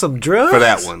cash For some drugs? for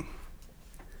that one.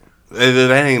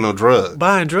 That ain't no drug.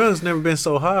 Buying drugs never been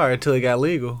so hard until it got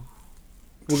legal.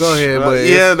 Well, go ahead, but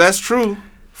Yeah, that's true.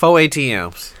 4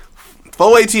 ATMs,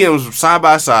 4 ATMs side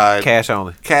by side, cash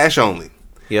only. cash only.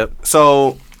 Yep.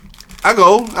 So I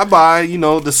go, I buy,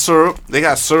 the syrup. They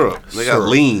got syrup. They got Syrup.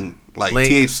 lean, like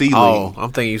THC lean. Oh,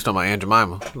 I'm thinking you was talking about Aunt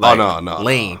Jemima. Oh Like, no,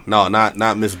 lean. no,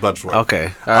 not Miss Butterworth.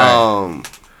 Okay, all right. Um,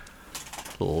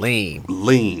 Lean.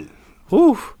 lean.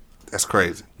 Whew. That's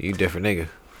crazy. You different nigga.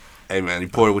 Hey man, you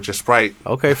pour it with your Sprite.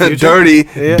 Okay, future. dirty,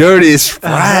 Yeah. dirty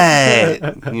Sprite.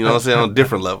 You know what I'm saying? On a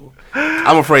different level.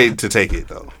 I'm afraid to take it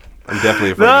though. I'm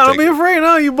definitely afraid No, to don't take be it. afraid.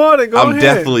 No, you bought it. Go I'm ahead.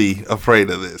 definitely afraid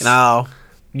of this. No,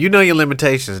 you know your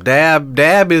limitations.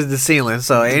 Dab is the ceiling.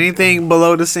 So anything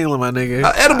below the ceiling, my nigga.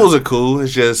 Edibles are cool.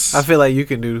 It's just I feel like you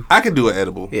can do. I could do an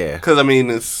edible. Yeah. Because I mean,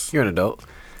 it's You're an adult.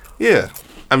 yeah.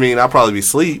 I mean, I'll probably be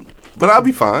asleep, but I'll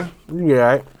be fine.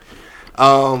 Yeah.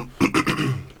 Right.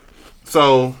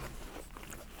 So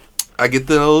I get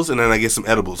those, and then I get some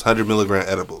edibles, 100 milligram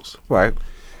edibles. Right.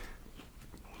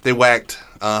 They whacked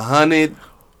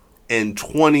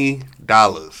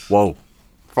 $120 Whoa.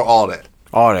 for all that.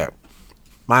 All that.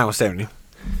 Mine was 70.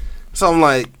 So I'm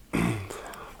like,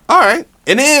 all right.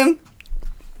 And then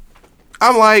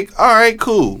I'm like, all right,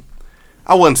 cool.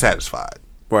 I wasn't satisfied.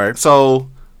 Right. So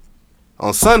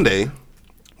on Sunday,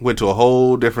 went to a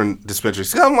whole different dispensary.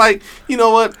 So I'm like, you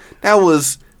know what? That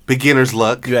was beginner's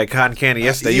luck. You had cotton candy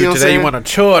yesterday. You know what I'm Today you saying? want a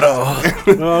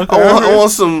churro. I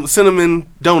want some cinnamon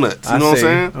donuts. You know what I'm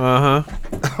saying? I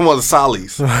want the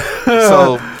Solly's.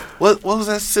 So what was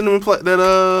that cinnamon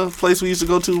place we used to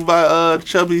go to by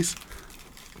Chubby's?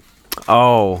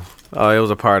 Oh, it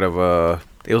was a part of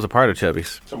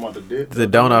Chubby's. Talking about the dip. The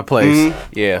donut place.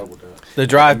 Mm-hmm. Yeah. The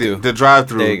drive-through. The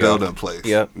drive-through There you go. donut place.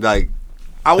 Yep. Like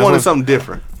I wanted something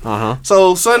different.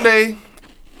 So Sunday,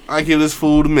 I give this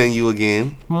food a menu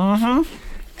again.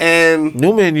 And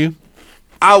New menu.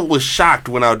 I was shocked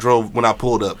when I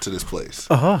pulled up to this place.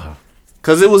 Uh-huh.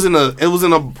 Cause it was in a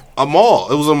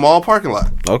mall. It was a mall parking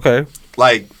lot. Okay.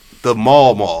 Like the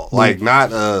mall. Like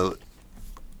not a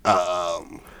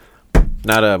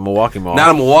Not a Milwaukee mall.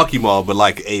 not a Milwaukee mall, but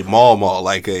like a mall.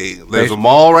 Like there's a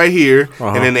mall right here,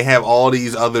 and then they have all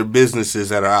these other businesses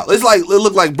that are out. It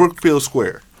looked like Brookfield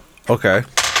Square, Okay.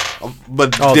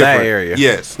 but Oh, different. that area.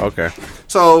 Yes. Okay.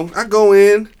 So I go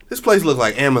in. This place looked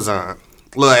like Amazon,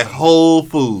 look like Whole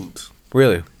Foods.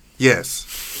 Really? Yes.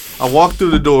 I walked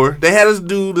through the door. They had us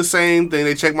do the same thing.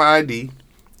 They checked my ID,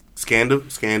 scanned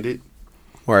it,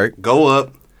 Right. go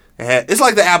up. It's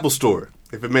like the Apple Store,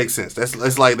 if it makes sense.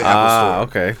 It's like the Apple Store.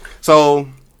 Okay. So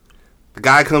the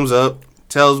guy comes up,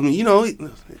 tells me,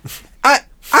 I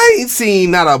ain't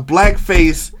seen not a black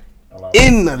face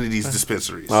in none of these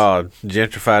dispensaries. Oh,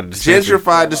 gentrified dispensary.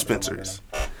 Gentrified dispensaries.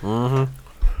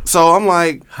 So I'm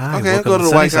like, Hi, okay, I'll welcome go to to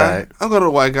the white guy. Sunnyside. I'll go to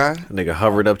the white guy. Nigga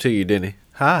hovered up to you, didn't he?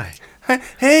 Hi.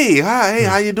 Hey,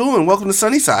 how you doing? Welcome to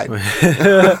Sunnyside.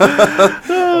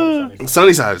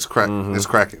 Sunnyside is It's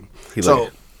cracking.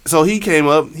 So he came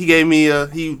up. He gave me.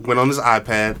 He went on his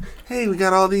iPad. Hey, we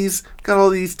got all these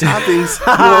toppings.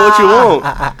 What you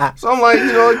want? So I'm like,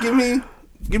 give me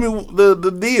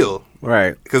the deal.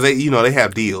 Right. Because they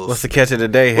have deals. What's the catch of the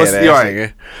day, What's head ass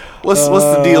nigga? What's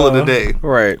the deal of the day?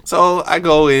 Right. So I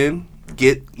go in,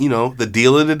 get the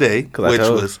deal of the day,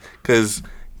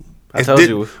 I told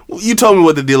you. You told me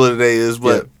what the deal of the day is,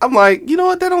 but I'm like, you know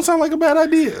what? That don't sound like a bad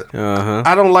idea.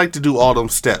 I don't like to do all them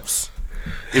steps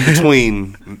in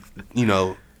between,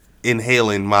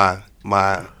 inhaling my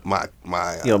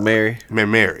Yo, Mary.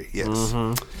 Mary, yes.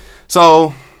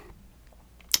 So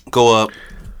go up.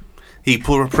 He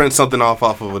prints something off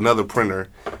of another printer,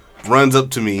 runs up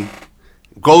to me,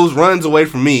 runs away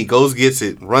from me, gets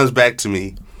it, runs back to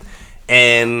me,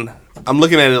 and I'm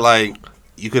looking at it like,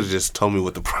 you could have just told me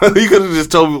what you could have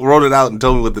just wrote it out and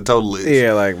told me what the total is.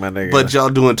 Yeah, like my nigga. But y'all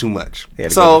doing too much. You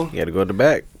had to go to the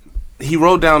back. He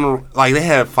wrote down, like, they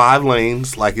had 5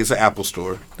 lanes, like it's an Apple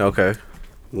store. Okay.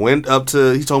 Went up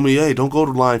to, he told me, hey, don't go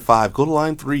to line 5, go to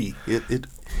line 3.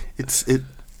 It's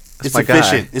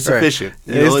efficient. It's efficient.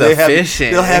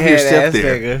 Efficient. They'll have your stuff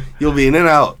there. Nigga. You'll be in and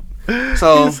out.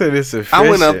 So You said it's efficient. I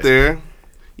went up there.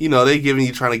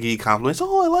 They trying to give you compliments.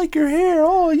 Oh, I like your hair.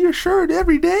 Oh, your shirt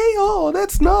every day. Oh,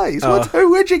 that's nice.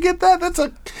 Where'd you get that? That's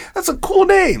a cool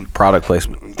name. Product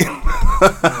placement. So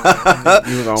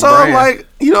I'm like,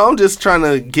 I'm just trying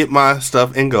to get my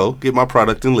stuff and go, get my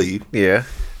product and leave. Yeah.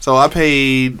 So I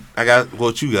got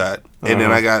what you got, and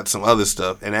then I got some other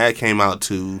stuff, and that came out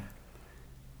to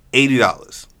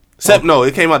 $80. No,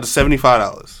 it came out to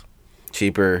 $75.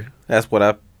 Cheaper. That's what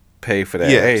I pay for that.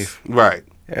 Yes, right.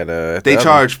 At They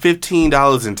charge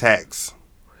 $15 in tax.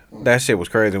 That shit was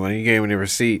crazy when he gave me the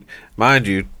receipt. Mind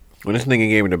you, when this nigga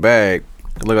gave me the bag,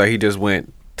 it looked like he just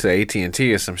went to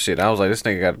AT&T or some shit. I was like, this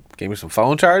nigga gave me some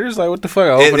phone chargers? Like, what the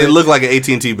fuck? It looked like an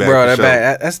AT&T bag. Bro,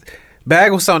 that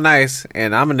bag was so nice,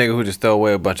 and I'm a nigga who just throw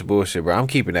away a bunch of bullshit, bro. I'm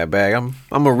keeping that bag. I'm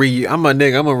a nigga. I'm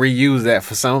gonna reuse that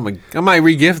for some. I might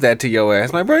re-gift that to your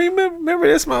ass. Like, bro, you remember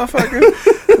this motherfucker?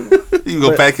 You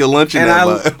go pack your lunch in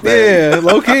that bag. Yeah,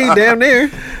 low key, damn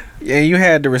near. And you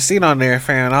had the receipt on there,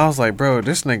 fam. And I was like, bro, they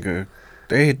hit this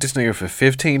nigga for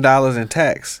 $15 in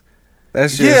tax.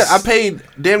 That's just... I paid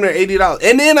damn near $80,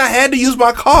 and then I had to use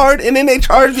my card, and then they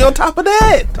charged me on top of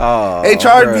that. Oh, they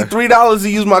charged me $3 to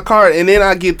use my card, and then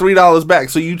I get $3 back.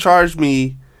 So you charged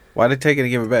me. Why they take it and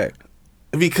give it back?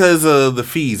 Because of the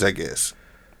fees, I guess.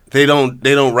 They don't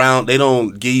round. They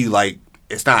don't give you like,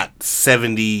 it's not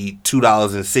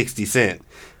 $72.60.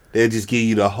 They just give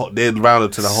you the whole. They round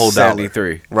it to the whole dollar.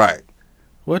 $73. Right.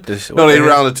 What the shit? No, they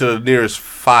round it to the nearest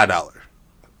 $5.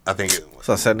 I think it was.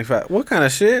 So 75. What kind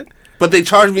of shit? But they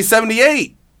charged me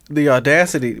 $78. The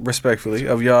audacity, respectfully,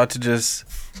 of y'all to just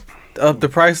up the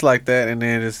price like that, and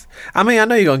then just. I mean, I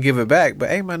know you're gonna give it back, but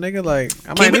hey, my nigga, like,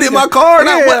 keep it in my card.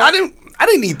 Yeah. I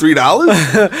didn't need $3.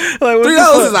 Like,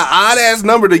 $3 is an odd ass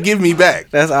number to give me back.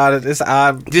 That's odd. It's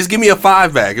odd. Just give me a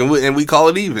 $5 back, and we call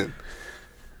it even.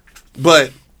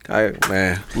 But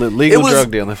Legal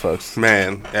drug dealing, folks.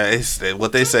 Man, it's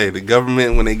what they say. The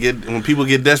government, when people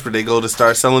get desperate, they go to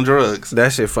start selling drugs.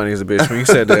 That shit funny as a bitch when you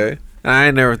said that. I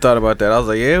ain't never thought about that. I was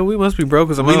like, yeah, we must be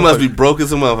broke as a motherfucker. We must be broke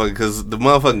as a motherfucker because the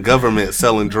motherfucking government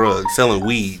selling drugs, selling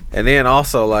weed. And then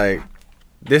also, like,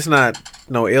 this not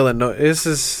no Illinois. This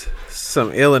is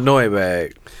some Illinois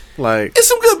bag. Like, it's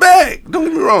some good bag. Don't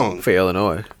get me wrong. For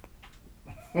Illinois.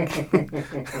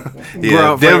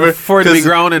 Yeah, Denver for it to be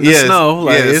grown in the snow,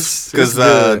 like because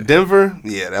Denver,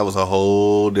 that was a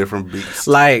whole different beast.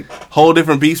 Like whole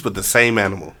different beast, but the same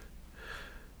animal.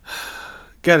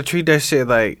 Gotta treat that shit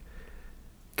like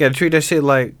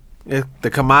the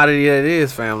commodity that it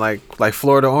is, fam. Like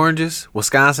Florida oranges,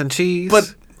 Wisconsin cheese.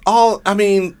 But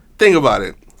think about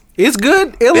it. It's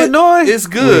good. Illinois, it's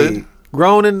good. Weed.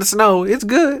 Grown in the snow, it's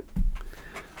good.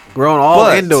 Grown all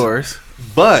indoors,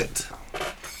 but.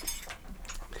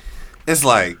 It's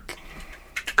like,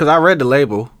 cause I read the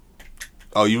label.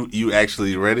 Oh, you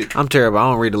actually read it? I'm terrible. I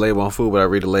don't read the label on food, but I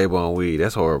read the label on weed.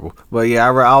 That's horrible. But yeah,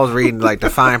 I was reading like the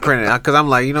fine print, cause I'm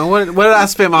like, you know what did I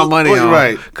spend my money on?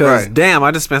 Right. Cause damn, I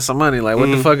just spent some money. Like, what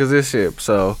the fuck is this shit?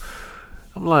 So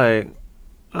I'm like,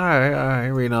 all right,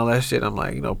 reading all that shit. I'm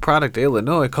like, product of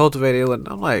Illinois, cultivated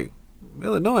Illinois. I'm like,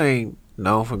 Illinois ain't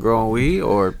known for growing weed,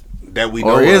 or that we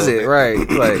know, or is it right?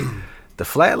 Like the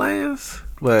flatlands,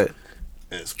 but.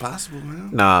 It's possible,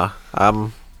 man. Nah,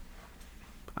 I'll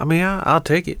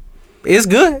take it. It's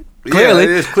good. Clearly, it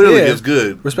is clearly it's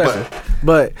good. Respectful,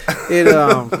 but it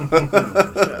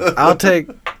I'll take.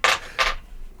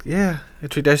 Yeah, I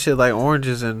treat that shit like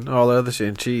oranges and all the other shit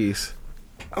and cheese.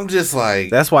 I'm just like,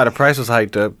 that's why the price was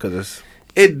hiked up, because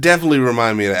it definitely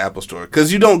reminded me of the Apple Store,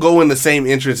 because you don't go in the same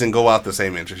entrance and go out the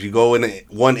same entrance. You go in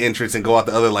one entrance and go out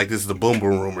the other like this is the Boom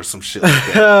Boom Room or some shit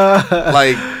like that.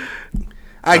 Like,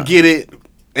 I get it.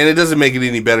 And it doesn't make it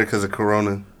any better because of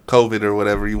COVID or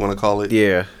whatever you want to call it.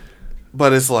 Yeah.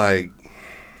 But it's like,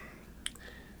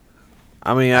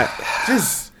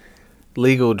 just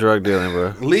legal drug dealing,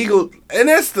 bro. Legal. And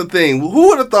that's the thing. Who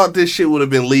would have thought this shit would have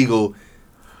been legal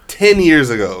 10 years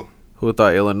ago? Who would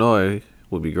thought Illinois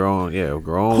would be growing weed?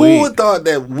 Who would thought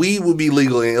that weed would be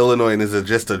legal in Illinois and is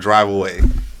just a drive away?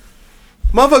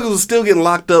 Motherfuckers was still getting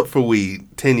locked up for weed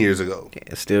 10 years ago.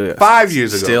 Yeah, still 5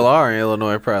 years ago. Still are in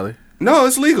Illinois, probably. No,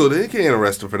 it's legal. They can't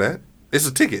arrest them for that. It's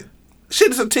a ticket. Shit,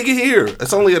 it's a ticket here.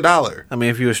 It's only $1. I mean,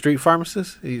 if you're a street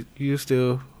pharmacist, you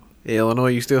still in Illinois,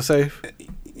 you still safe?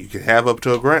 You can have up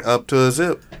to a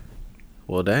zip.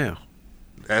 Well, damn.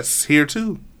 That's here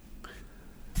too.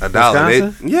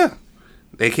 $1.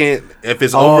 They can't if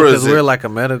it's over a zip. Because we're like a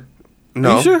medical.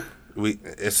 No, you sure?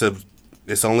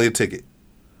 It's only a ticket.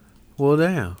 Well,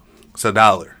 damn. It's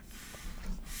 $1.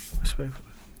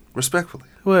 Respectfully.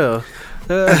 Well,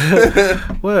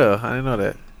 I didn't know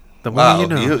that. The more you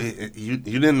know. You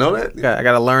didn't know that? I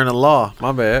got to learn the law.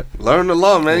 My bad. Learn the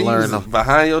law, man. You're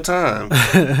behind your time.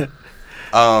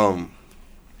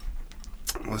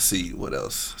 Let's see what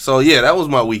else. So yeah, that was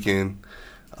my weekend.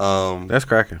 That's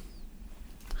cracking.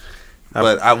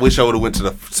 But I wish I would have went to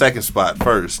the second spot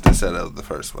first instead of the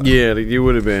first spot. Yeah, you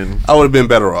would have been. I would have been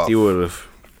better off. You would have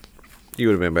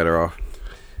been better off.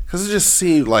 Because it just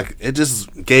seemed like it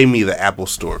just gave me the Apple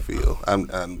Store feel.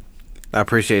 I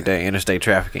appreciate that interstate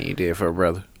trafficking you did for a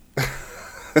brother.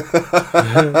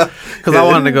 Because I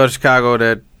wanted to go to Chicago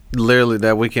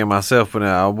that weekend myself, but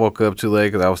I woke up too late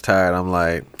because I was tired. I'm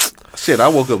like, shit, I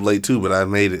woke up late too, but I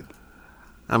made it.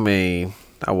 I mean,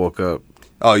 I woke up.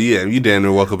 Oh yeah, you damn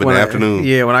near woke up in the afternoon.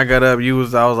 Yeah, when I got up, I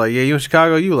was like, yeah, you in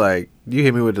Chicago? You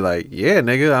hit me with yeah,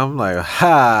 nigga. I'm like,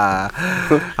 ha,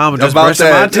 I'm just brushing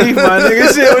my teeth, my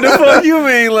nigga. Shit, what the fuck you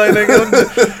mean, like,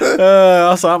 nigga?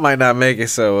 Also, I might not make it,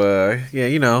 so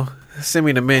yeah, send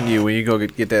me the menu when you go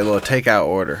get that little takeout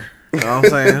order. You know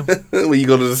what I'm saying? When you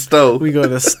go to the stove. We go to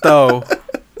the stove.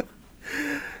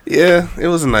 Yeah, it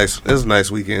was a nice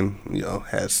weekend.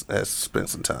 Had spent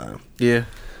some time. Yeah.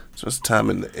 Just time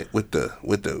with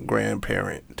the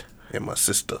grandparent and my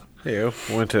sister. Yeah,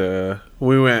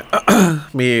 we went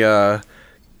me,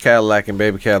 Cadillac and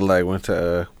baby Cadillac went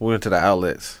to the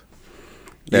outlets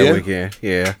that weekend.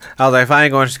 Yeah, I was like, if I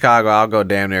ain't going to Chicago, I'll go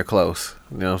damn near close.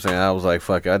 You know what I'm saying? I was like,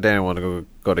 fuck it, I didn't want to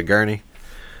go to Gurney,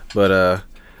 but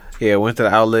went to the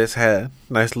outlets, had a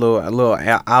nice little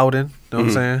outing. You know what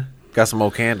I'm saying? Got some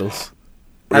more candles.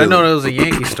 Really? I didn't know there was a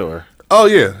Yankee store. Oh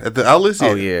yeah, at the outlets. Yeah.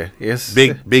 Oh yeah, it's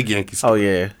big Yankee store. Oh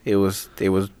yeah, it was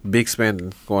big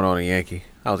spending going on in Yankee.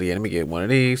 I was like, yeah, let me get one of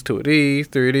these, two of these,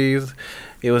 three of these.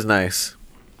 It was nice.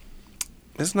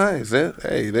 It's nice. They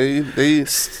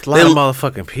It's a lot of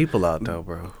motherfucking people out though,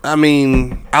 bro. I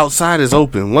mean, outside is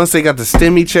open. Once they got the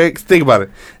STEMI check, think about it.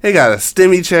 They got a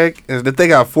STEMI check. And if they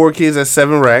got 4 kids, that's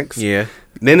 7 racks. Yeah.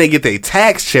 Then they get their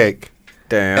tax check.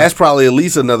 Damn. That's probably at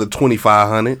least another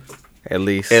 $2,500. At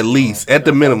least. At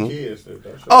the minimum. Kids,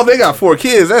 Oh, they got 4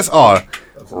 kids. That's all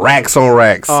racks on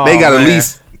racks. Oh, they got man. at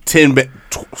least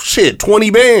 20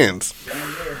 bands.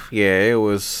 Yeah, it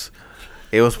was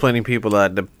plenty of people.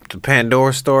 The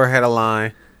Pandora store had a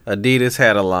line. Adidas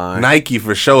had a line. Nike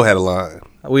for sure had a line.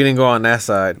 We didn't go on that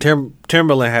side.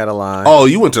 Timberland had a line. Oh,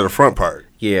 you went to the front part.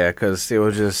 Yeah, because it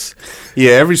was just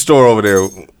Yeah, every store over there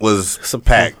was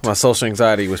packed. my social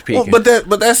anxiety was peaking. Well,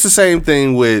 but that's the same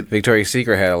thing with. Victoria's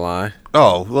Secret had a line.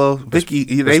 Oh well, Vicky.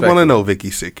 They want to know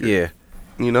Vicky's Secret. Yeah.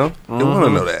 You know, they want to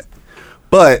know that.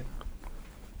 But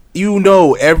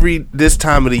this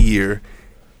time of the year,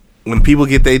 when people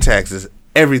get their taxes,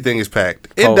 everything is packed.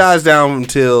 It Oh. dies down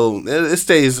until it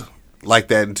stays like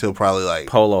that until probably like.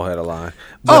 Polo had a line.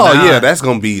 Oh now- yeah, that's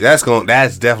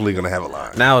definitely gonna have a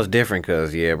line. Now it's different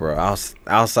because, yeah, bro,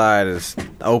 outside is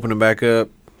opening back up.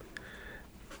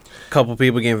 Couple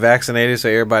people getting vaccinated, so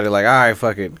everybody like, all right,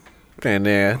 fuck it. And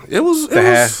then It was.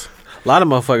 a lot of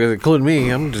motherfuckers, including me,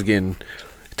 I'm just getting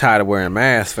tired of wearing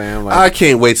masks, fam. I Like,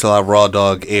 can't wait till I raw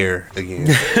dog air again.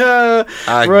 I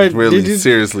Right, really did you-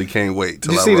 seriously can't wait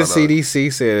till you I see raw the dog. CDC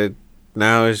said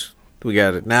now it's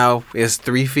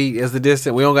 3 feet is the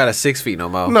distance. We don't got a 6 feet no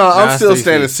more. No, Now I'm it's still 3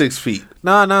 standing feet. 6 feet.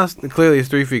 No, clearly it's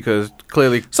 3 feet because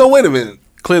clearly So wait a minute.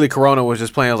 Corona was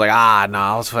just playing. I was like, I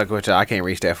was fucking with you. I can't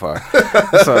reach that far.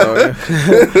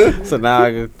 so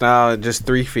now just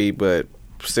 3 feet, but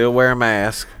still wear a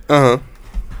mask. I'm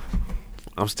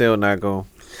still not going.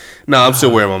 No, I'm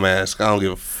still wearing my mask. I don't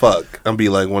give a fuck. I'm be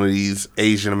like one of these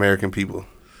Asian American people.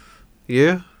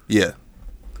 Yeah, Yeah.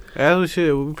 as we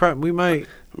should. We might.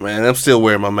 Man, I'm still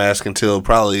wearing my mask until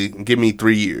probably give me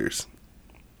 3 years.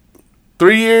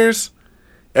 3 years?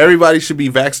 Everybody should be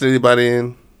vaccinated by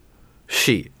then.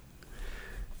 Shit.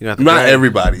 You got to Not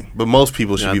everybody, but most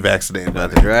people should Yeah. be vaccinated by Got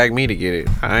to then. drag me to get it.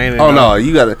 I ain't. Oh no,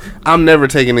 you gotta. I'm never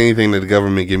taking anything that the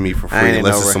government give me for I free ain't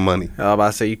unless no it's way. some money. I was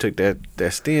about to say you took that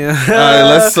stem.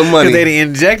 Unless it's some money. 'Cause they done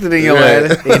injected in your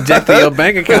Right. ass. Injected your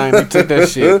bank account. You took that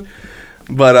shit.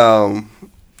 But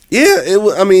yeah,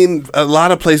 I mean, a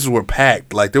lot of places were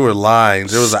packed. Like there were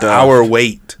lines. There was an Stuffed. hour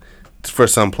wait for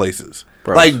some places.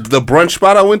 Bro. Like the brunch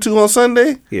spot I went to on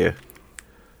Sunday. Yeah.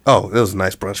 Oh, it was a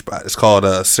nice brunch spot. It's called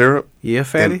Syrup. Yeah,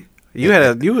 fatty.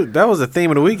 And- That was the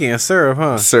theme of the weekend, syrup,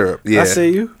 huh? Syrup. Yeah. I see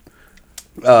you.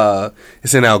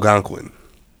 It's in Algonquin.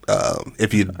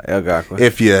 If you Algonquin.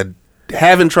 if you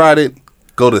haven't tried it,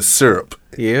 go to Syrup.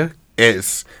 Yeah,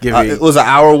 It's Give me- it was an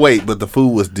hour wait, but the food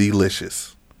was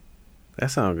delicious.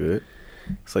 that sounds good.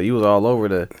 So you was all over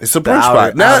It's a the brunch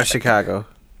spot. Now- out of Chicago.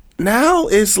 Now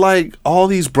it's like all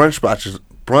these brunch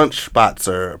spots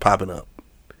are popping up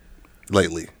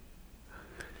lately.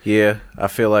 Yeah, I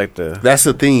feel like That's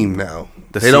the theme now.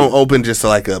 The They don't open just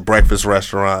like a breakfast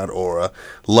restaurant or a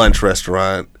lunch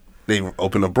restaurant. They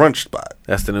open a brunch spot.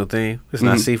 that's the new theme. It's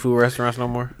not seafood restaurants no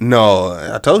more. No,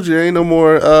 I told you there ain't no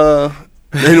more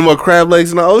crab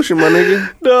legs in the ocean, my nigga.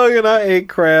 Dog, and I ate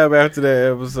crab after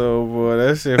that episode, boy.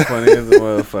 That shit funny as a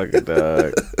motherfucker,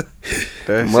 dog. That shit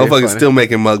Motherfuckers funny. still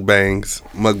making mukbang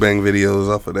videos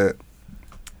off of that.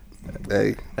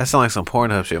 Hey, That sound like some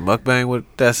Pornhub shit. Mukbang with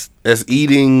that's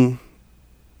eating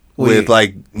with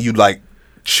like you like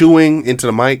chewing into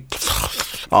the mic.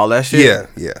 all that shit.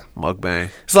 Yeah. Mukbang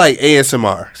It's like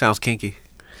ASMR. sounds kinky.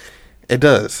 It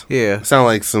does. Yeah. It sound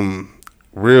like some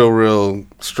real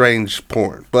strange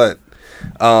porn. But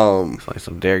It's like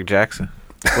some Derek Jackson.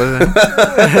 What is that?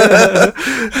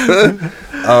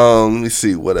 let me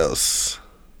see what else.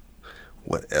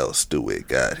 What else do we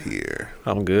got here?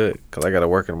 I'm good because I got to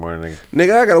work in the morning.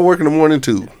 Nigga, I gotta work in the morning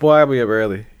too. Boy, I'll be up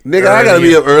early. Nigga, I gotta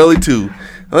be up early too.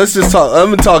 Let's just talk. I'm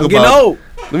gonna talk Getting about. old.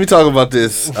 Let me talk about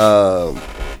this. One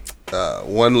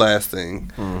last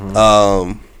thing.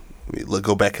 Let me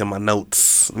go back in my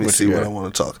notes. Let me What see you what got? I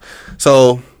want to talk.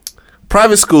 So,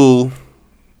 private school,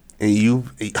 and you're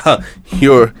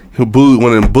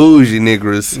one of them bougie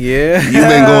niggas. Yeah. You've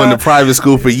been going to private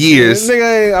school for years.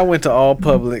 Nigga, I went to all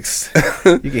Publix.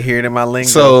 You can hear it in my lingo.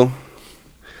 So,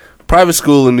 private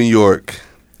school in New York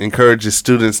encourages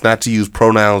students not to use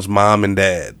pronouns mom and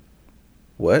dad.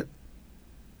 what?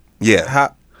 Yeah.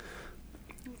 How?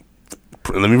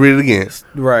 Let me read it again.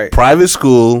 Right. Private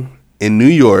school in New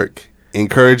York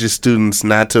encourages students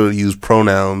not to use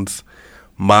pronouns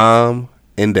mom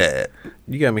and dad.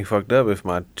 You got me fucked up if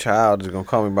my child is gonna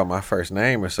call me by my first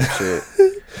name or some shit.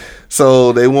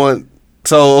 So they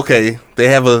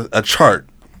have a chart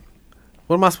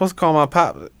What am I supposed to call my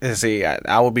pop? And see,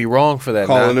 I would be wrong for that.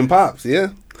 Calling them pops, yeah.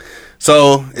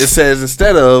 So it says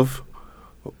instead of,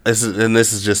 and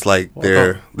this is just like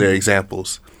their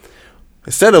examples.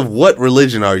 Instead of what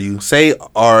religion are you, say,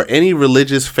 are any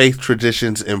religious faith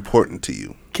traditions important to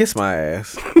you? Kiss my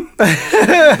ass.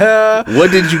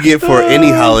 What did you get for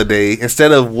any holiday?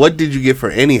 Instead of what did you get for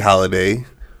any holiday?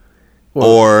 What?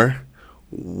 Or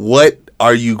what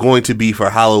are you going to be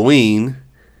for Halloween?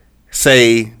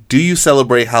 Say, do you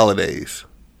celebrate holidays?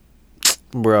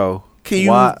 Bro. Can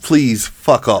you please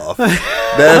fuck off?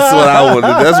 That's what I want.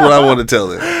 That's what I want to tell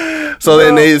them. So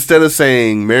then they, instead of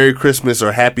saying Merry Christmas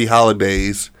or Happy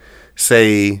Holidays,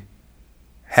 say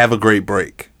have a great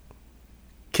break.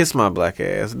 Kiss my black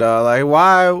ass, dog. Like,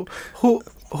 why?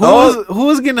 Who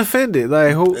is getting offended?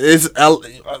 Like, who? It's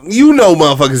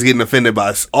motherfuckers getting offended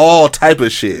by all type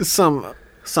of shit. Some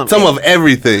of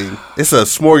everything. It's a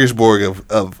smorgasbord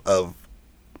of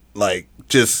like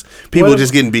just people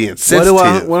just being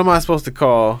sensitive. What am I supposed to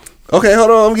call? Okay, hold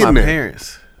on. I'm getting my there.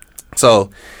 Parents. So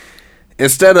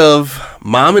instead of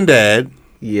mom and dad,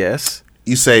 yes,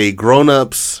 you say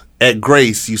grown-ups. At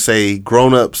Grace, you say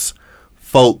grown-ups,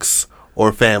 folks,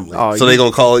 or family. Oh, so they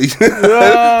gonna call you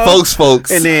folks,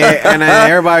 and then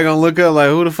everybody gonna look up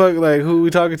like who the fuck, like who we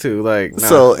talking to, like. Nah.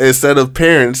 So instead of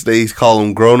parents, they call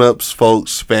them grown-ups,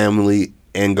 folks, family,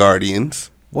 and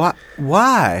guardians.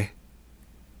 Why?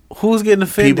 Who's getting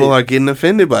offended? People are getting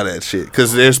offended by that shit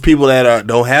because there's people that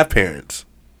don't have parents.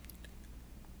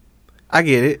 I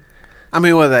get it. I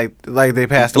mean, what, like they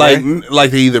passed away?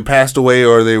 Like they either passed away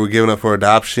or they were given up for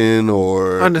adoption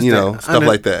or stuff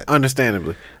like that.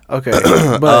 Understandably. Okay.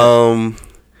 But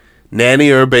nanny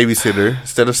or babysitter.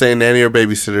 Instead of saying nanny or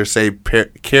babysitter, say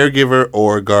caregiver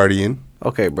or guardian.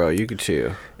 Okay, bro, you can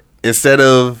chill. Instead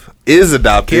of is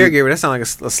adopted. Caregiver, that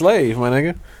sounds like a slave, my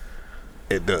nigga.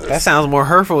 It does. That sounds more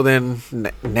hurtful than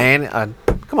nanny.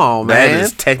 Come on, man. That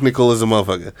is technical as a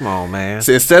motherfucker. Come on, man.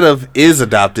 So instead of is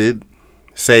adopted,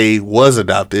 say was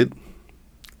adopted.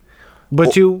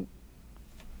 But you...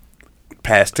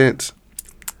 Past tense.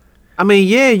 I mean,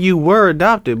 yeah, you were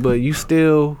adopted, but you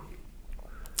still...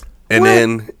 And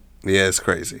then, yeah, it's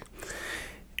crazy.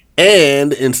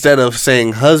 And instead of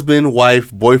saying husband,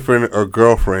 wife, boyfriend, or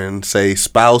girlfriend, say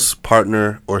spouse,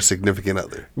 partner, or significant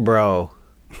other. Bro.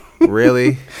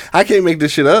 Really? I can't make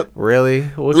this shit up. Really?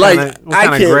 What I kind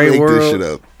can't of great make world? this shit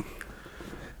up.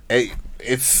 Hey,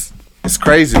 it's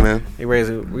crazy, man. We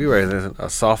raising a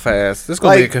soft ass. This is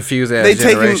gonna be a confused ass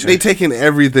generation. They taking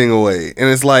everything away, and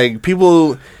it's like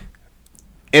people.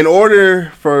 In order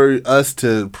for us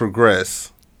to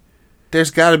progress,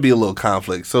 there's got to be a little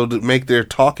conflict, so to make their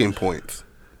talking points,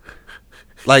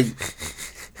 like.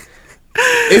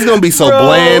 It's gonna be so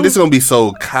bland. It's gonna be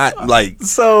so like.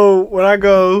 So when I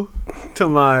go to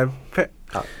my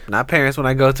not parents, when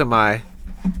I go to my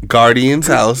guardian's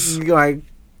house, like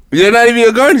you're not even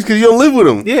your guardians because you don't live with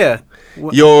them. Yeah,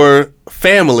 your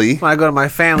family. When I go to my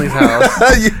family's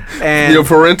house, and your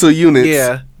parental units.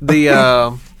 Yeah,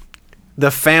 the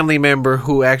family member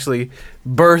who actually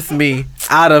birthed me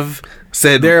out of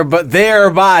their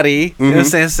body. Mm-hmm. You know what I'm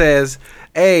saying? Says,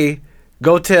 "Hey,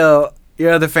 go tell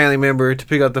your other family member to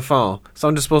pick up the phone." So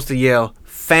I'm just supposed to yell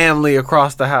 "family"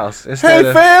 across the house. Hey,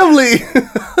 family!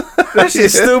 That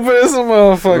shit's stupid as a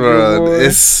motherfucker. Boy.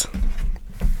 It's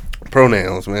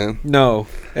pronouns, man. No,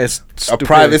 it's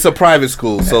stupid. It's a private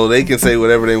school, so they can say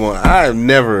whatever they want. I'm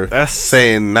never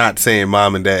not saying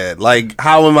mom and dad. Like,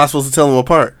 how am I supposed to tell them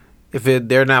apart? If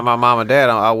they're not my mom and dad,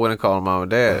 I wouldn't call them mom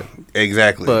and dad.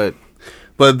 Exactly.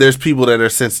 But there's people that are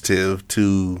sensitive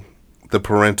to the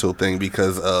parental thing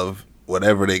because of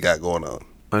whatever they got going on.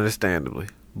 Understandably.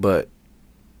 But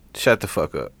shut the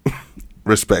fuck up.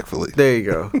 Respectfully. There you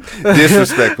go.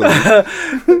 Disrespectfully.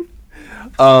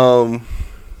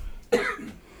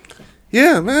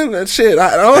 Yeah, man, that shit.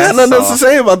 I don't have nothing else to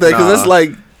say about that because that's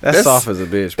like... That's soft as a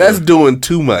bitch, bro. That's doing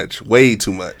too much. Way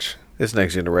too much. This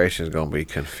next generation is going to be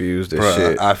confused as Bruh,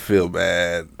 shit. I feel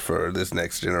bad for this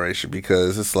next generation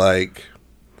because it's like...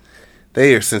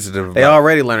 They are sensitive about They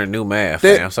already learning new math,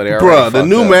 fam. So they already the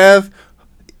new up. math.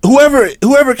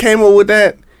 Whoever came up with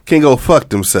that can go fuck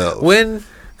themselves.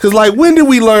 Because when did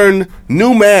we learn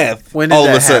new math? When did all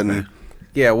that of a sudden? happen?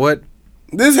 Yeah, what?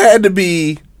 This had to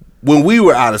be when we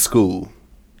were out of school,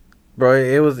 bro.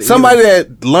 It was somebody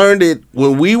that learned it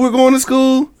when we were going to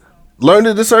school, learned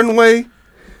it a certain way,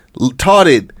 taught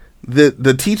it.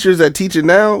 The teachers that teach it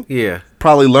now,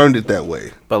 probably learned it that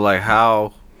way. But like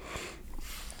how?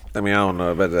 I mean, I don't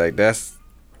know, but like that's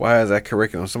why is that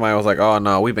curriculum? Somebody was like, "Oh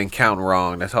no, we've been counting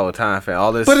wrong this whole time, fam."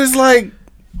 All this, but it's like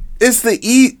it's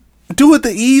do it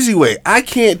the easy way. I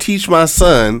can't teach my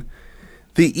son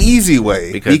the easy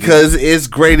way because it's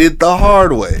graded the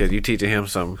hard way. Because you teaching him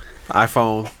some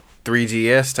iPhone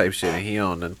 3GS type shit, and he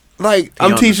on the. Like,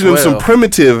 I'm teaching him some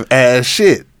primitive ass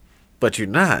shit. But you're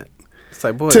not. It's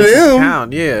like, boy, to this them,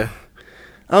 count, yeah.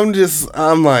 I'm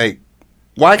like,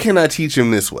 why can't I teach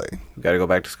him this way? You got to go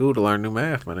back to school to learn new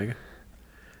math, my nigga.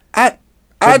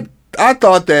 I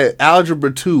thought that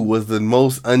Algebra 2 was the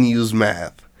most unused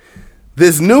math.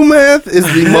 This new math is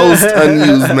the most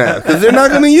unused math because they're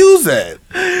not going to use that.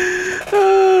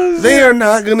 They are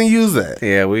not going to use that.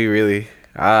 Yeah, we really.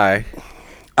 I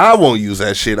won't use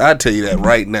that shit. I tell you that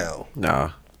right now.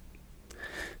 Nah.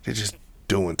 They're just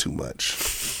doing too much.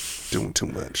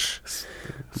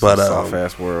 But soft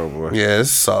ass world, boy. Yeah, it's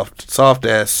soft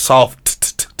ass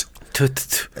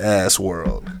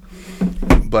world.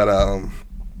 But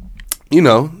you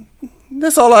know,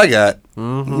 that's all I got.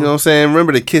 Mm-hmm. You know what I'm saying?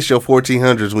 Remember to kiss your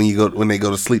 1400s when they go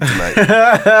to sleep tonight.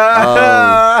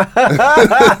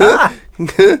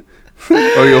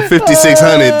 Or your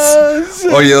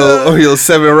 5600s, or your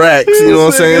 7 racks. You know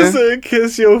what I'm saying?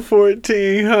 Kiss your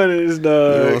 1400s, dog. You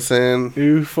know what I'm saying?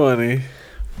 You funny.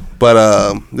 But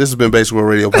this has been Basic World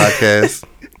Radio Podcast.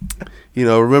 You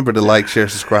know, remember to like, share,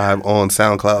 subscribe on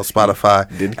SoundCloud, Spotify,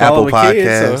 Apple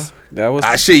Podcasts. So that was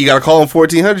shit. You gotta call them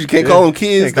 1400. You can't call them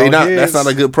kids. That's not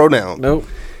a good pronoun. Nope.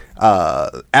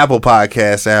 Apple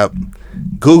Podcast app,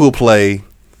 Google Play,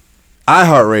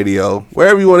 iHeartRadio,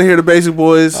 wherever you want to hear the Basic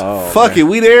Boys. Fuck it,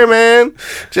 we there, man.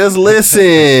 Just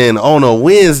listen on a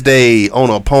Wednesday on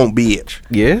a Palm Beach.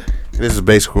 Yeah. This is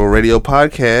Basic World Radio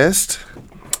Podcast.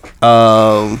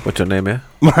 What's your name, man?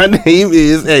 My name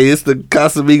is it's the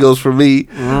Casamigos for me.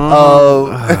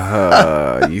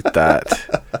 You thought.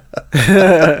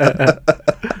 The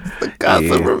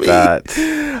Casa for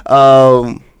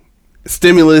me.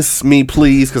 Stimulus me,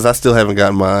 please, because I still haven't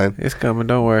gotten mine. It's coming.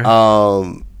 Don't worry.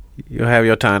 You'll have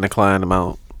your time to climb them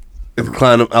out.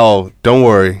 Don't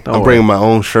worry. I'm bringing my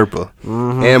own Sherpa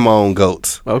and my own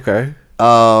goats. Okay.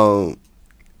 And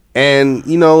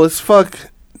you know, it's fuck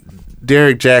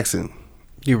Derek Jackson.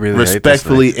 You really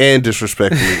respectfully and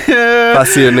disrespectfully. If I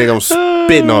see a nigga, I'm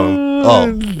spitting on him.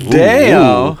 Oh,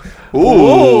 damn!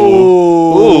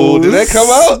 Ooh, did that come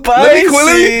out?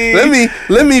 Spicy.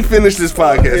 Let me finish this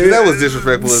podcast. That was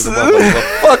disrespectful as a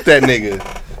motherfucker. Fuck that nigga.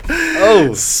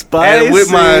 Oh, spicy. And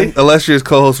with my illustrious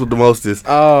co-host with the mostest.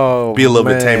 Oh, be a little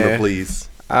bit tamer, please.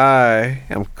 I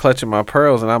am clutching my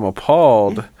pearls and I'm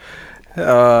appalled.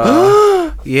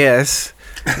 Yes,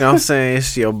 you know what I'm saying?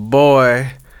 It's your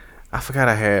boy. I forgot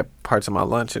I had parts of my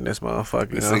lunch in this motherfucker.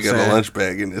 This nigga got a lunch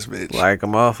bag in this bitch. Like a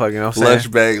motherfucker, you know what I'm saying? Lunch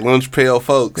bag, lunch pail,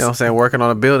 folks. You know what I'm saying? Working on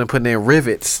a building, putting in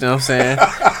rivets, you know what I'm saying?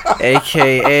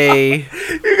 AKA.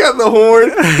 You got the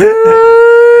horn.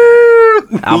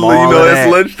 I'm all you know it's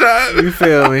lunchtime. You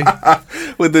feel me?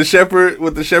 with the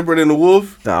shepherd and the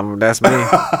wolf. That's me.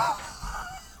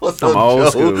 What's I'm up, old Joe?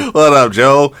 school. What up,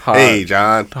 Joe? Hey,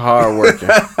 John. Hard working.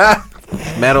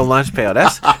 Metal lunch pail.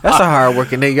 That's a hard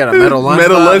working nigga. You got a metal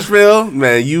lunch pail?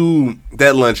 Man,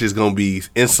 that lunch is gonna be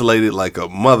insulated like a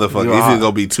motherfucker. It's either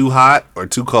gonna be too hot or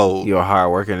too cold. You're a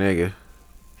hard working nigga.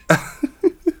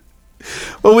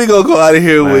 Well, we gonna go out of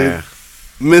here with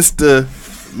Mr.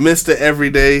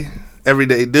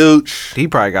 Everyday Douche. He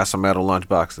probably got some metal lunch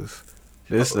boxes.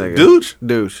 This nigga.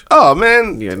 Douche. Oh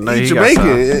man, yeah, he's Jamaican.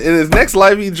 In his next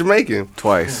life, he's Jamaican.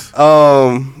 Twice.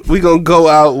 We gonna go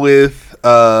out with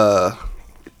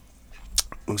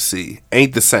let's see,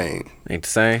 Ain't the Same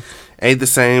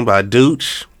by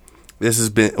Douche. This has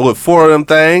been with 4 of them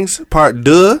things. Part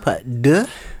 2.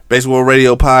 Basic World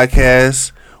Radio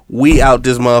Podcast. We out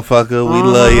this motherfucker. We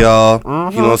love y'all.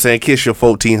 You know what I'm saying? Kiss your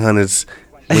 1400s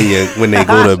when they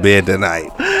go to bed tonight.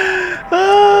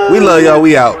 We love y'all.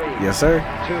 We out. Yes, sir.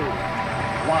 2,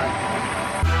 1.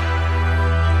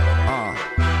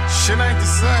 Shit ain't the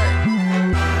same.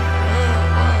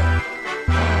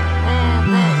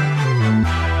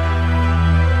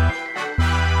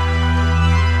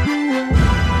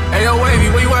 Hey, yo, Wavy,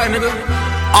 where you at, nigga?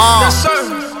 Yes, sir.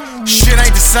 Shit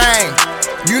ain't the same.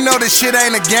 You know this shit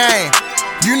ain't a game.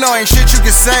 You know ain't shit you can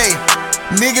say.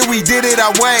 Nigga, we did it our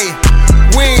way.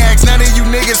 We ain't asked none of you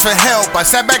niggas for help. I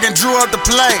sat back and drew up the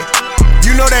play.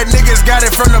 You know that niggas got it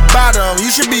from the bottom.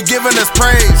 You should be giving us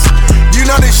praise. You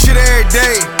know this shit every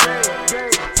day.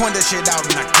 Point that shit out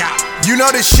and I got it. You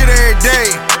know this shit every day.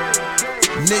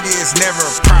 Nigga, it's never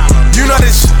a problem. You know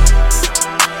this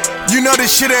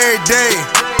shit every day.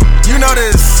 You know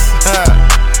this.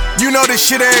 You know this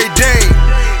shit every day.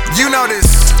 You know this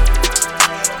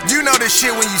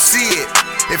shit when you see it.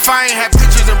 If I ain't had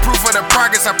pictures and proof of the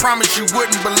progress, I promise you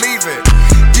wouldn't believe it.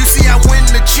 You see, I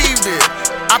went and achieved it.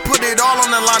 I put it all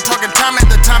on the line, talking time at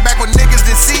the time back when niggas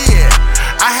didn't see it.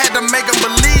 I had to make them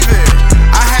believe it.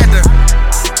 I had to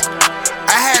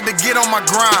get on my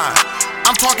grind.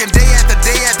 I'm talking day after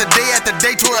day after day after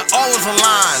day till it always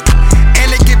aligned.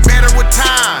 And it get better with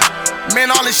time.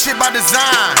 Man, all this shit by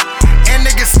design. And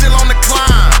niggas still on the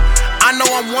climb. I know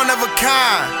I'm one of a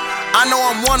kind. I know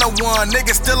I'm one of one.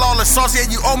 Niggas still all the sauce, yeah,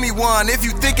 you owe me one. If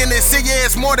you thinking it's it, yeah,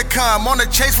 it's more to come. On the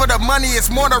chase for the money,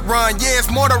 it's more to run. Yeah, it's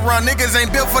more to run. Niggas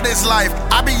ain't built for this life.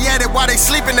 I be at it while they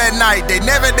sleeping at night. They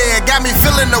never there, got me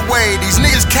feeling the way. These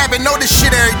niggas capping, know this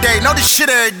shit every day. Know this shit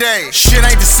every day. Shit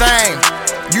ain't the same.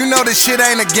 You know this shit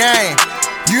ain't a game.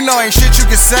 You know ain't shit you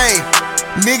can say.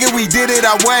 Nigga, we did it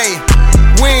our way.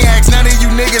 We ain't asked none of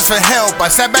you niggas for help. I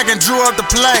sat back and drew up the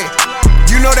play.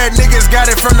 You know that niggas got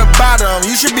it from the bottom.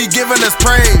 You should be giving us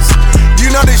praise.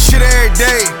 You know this shit every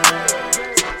day.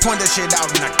 Point that shit out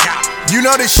in the cop. You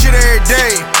know this shit every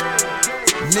day.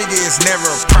 Nigga, it's never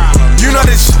a problem. You know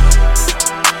this.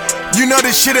 You know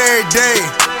this shit every day.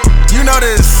 You know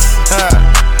this.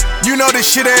 You know this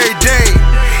shit every day.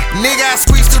 Nigga, I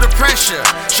squeeze through the pressure.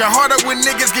 Shit harder when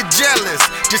niggas get jealous.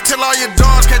 Just till all your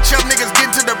dogs catch up, niggas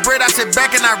get to the bread. I sit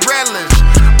back and I relish.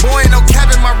 Boy, ain't no cap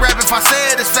in my rap. If I say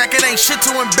it, it's fact, it ain't shit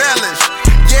to embellish.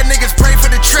 Yeah, niggas pray for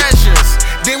the treasures,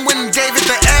 then went and gave it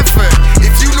the effort.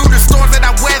 If you knew the storms that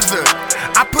I weathered,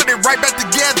 I put it right back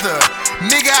together.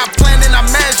 Nigga, I plan and I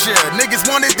measure. Niggas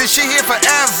wanted this shit here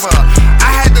forever.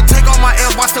 I had to take all my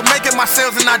L's while still making my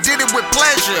sales, and I did it with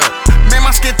pleasure. Man,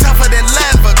 my skin tougher than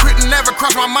leather. Couldn't never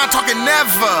cross my mind talking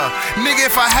never. Nigga,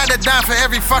 if I had to die for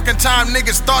every fucking time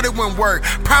niggas thought it wouldn't work.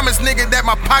 Promise nigga that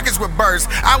my pockets would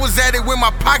burst. I was at it when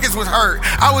my pockets was hurt.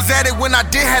 I was at it when I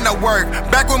did have no work.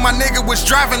 Back when my nigga was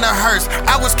driving the hearse.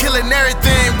 I was killing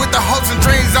everything with the hopes and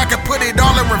dreams I could put it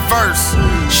all in reverse.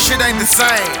 Shit ain't the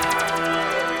same.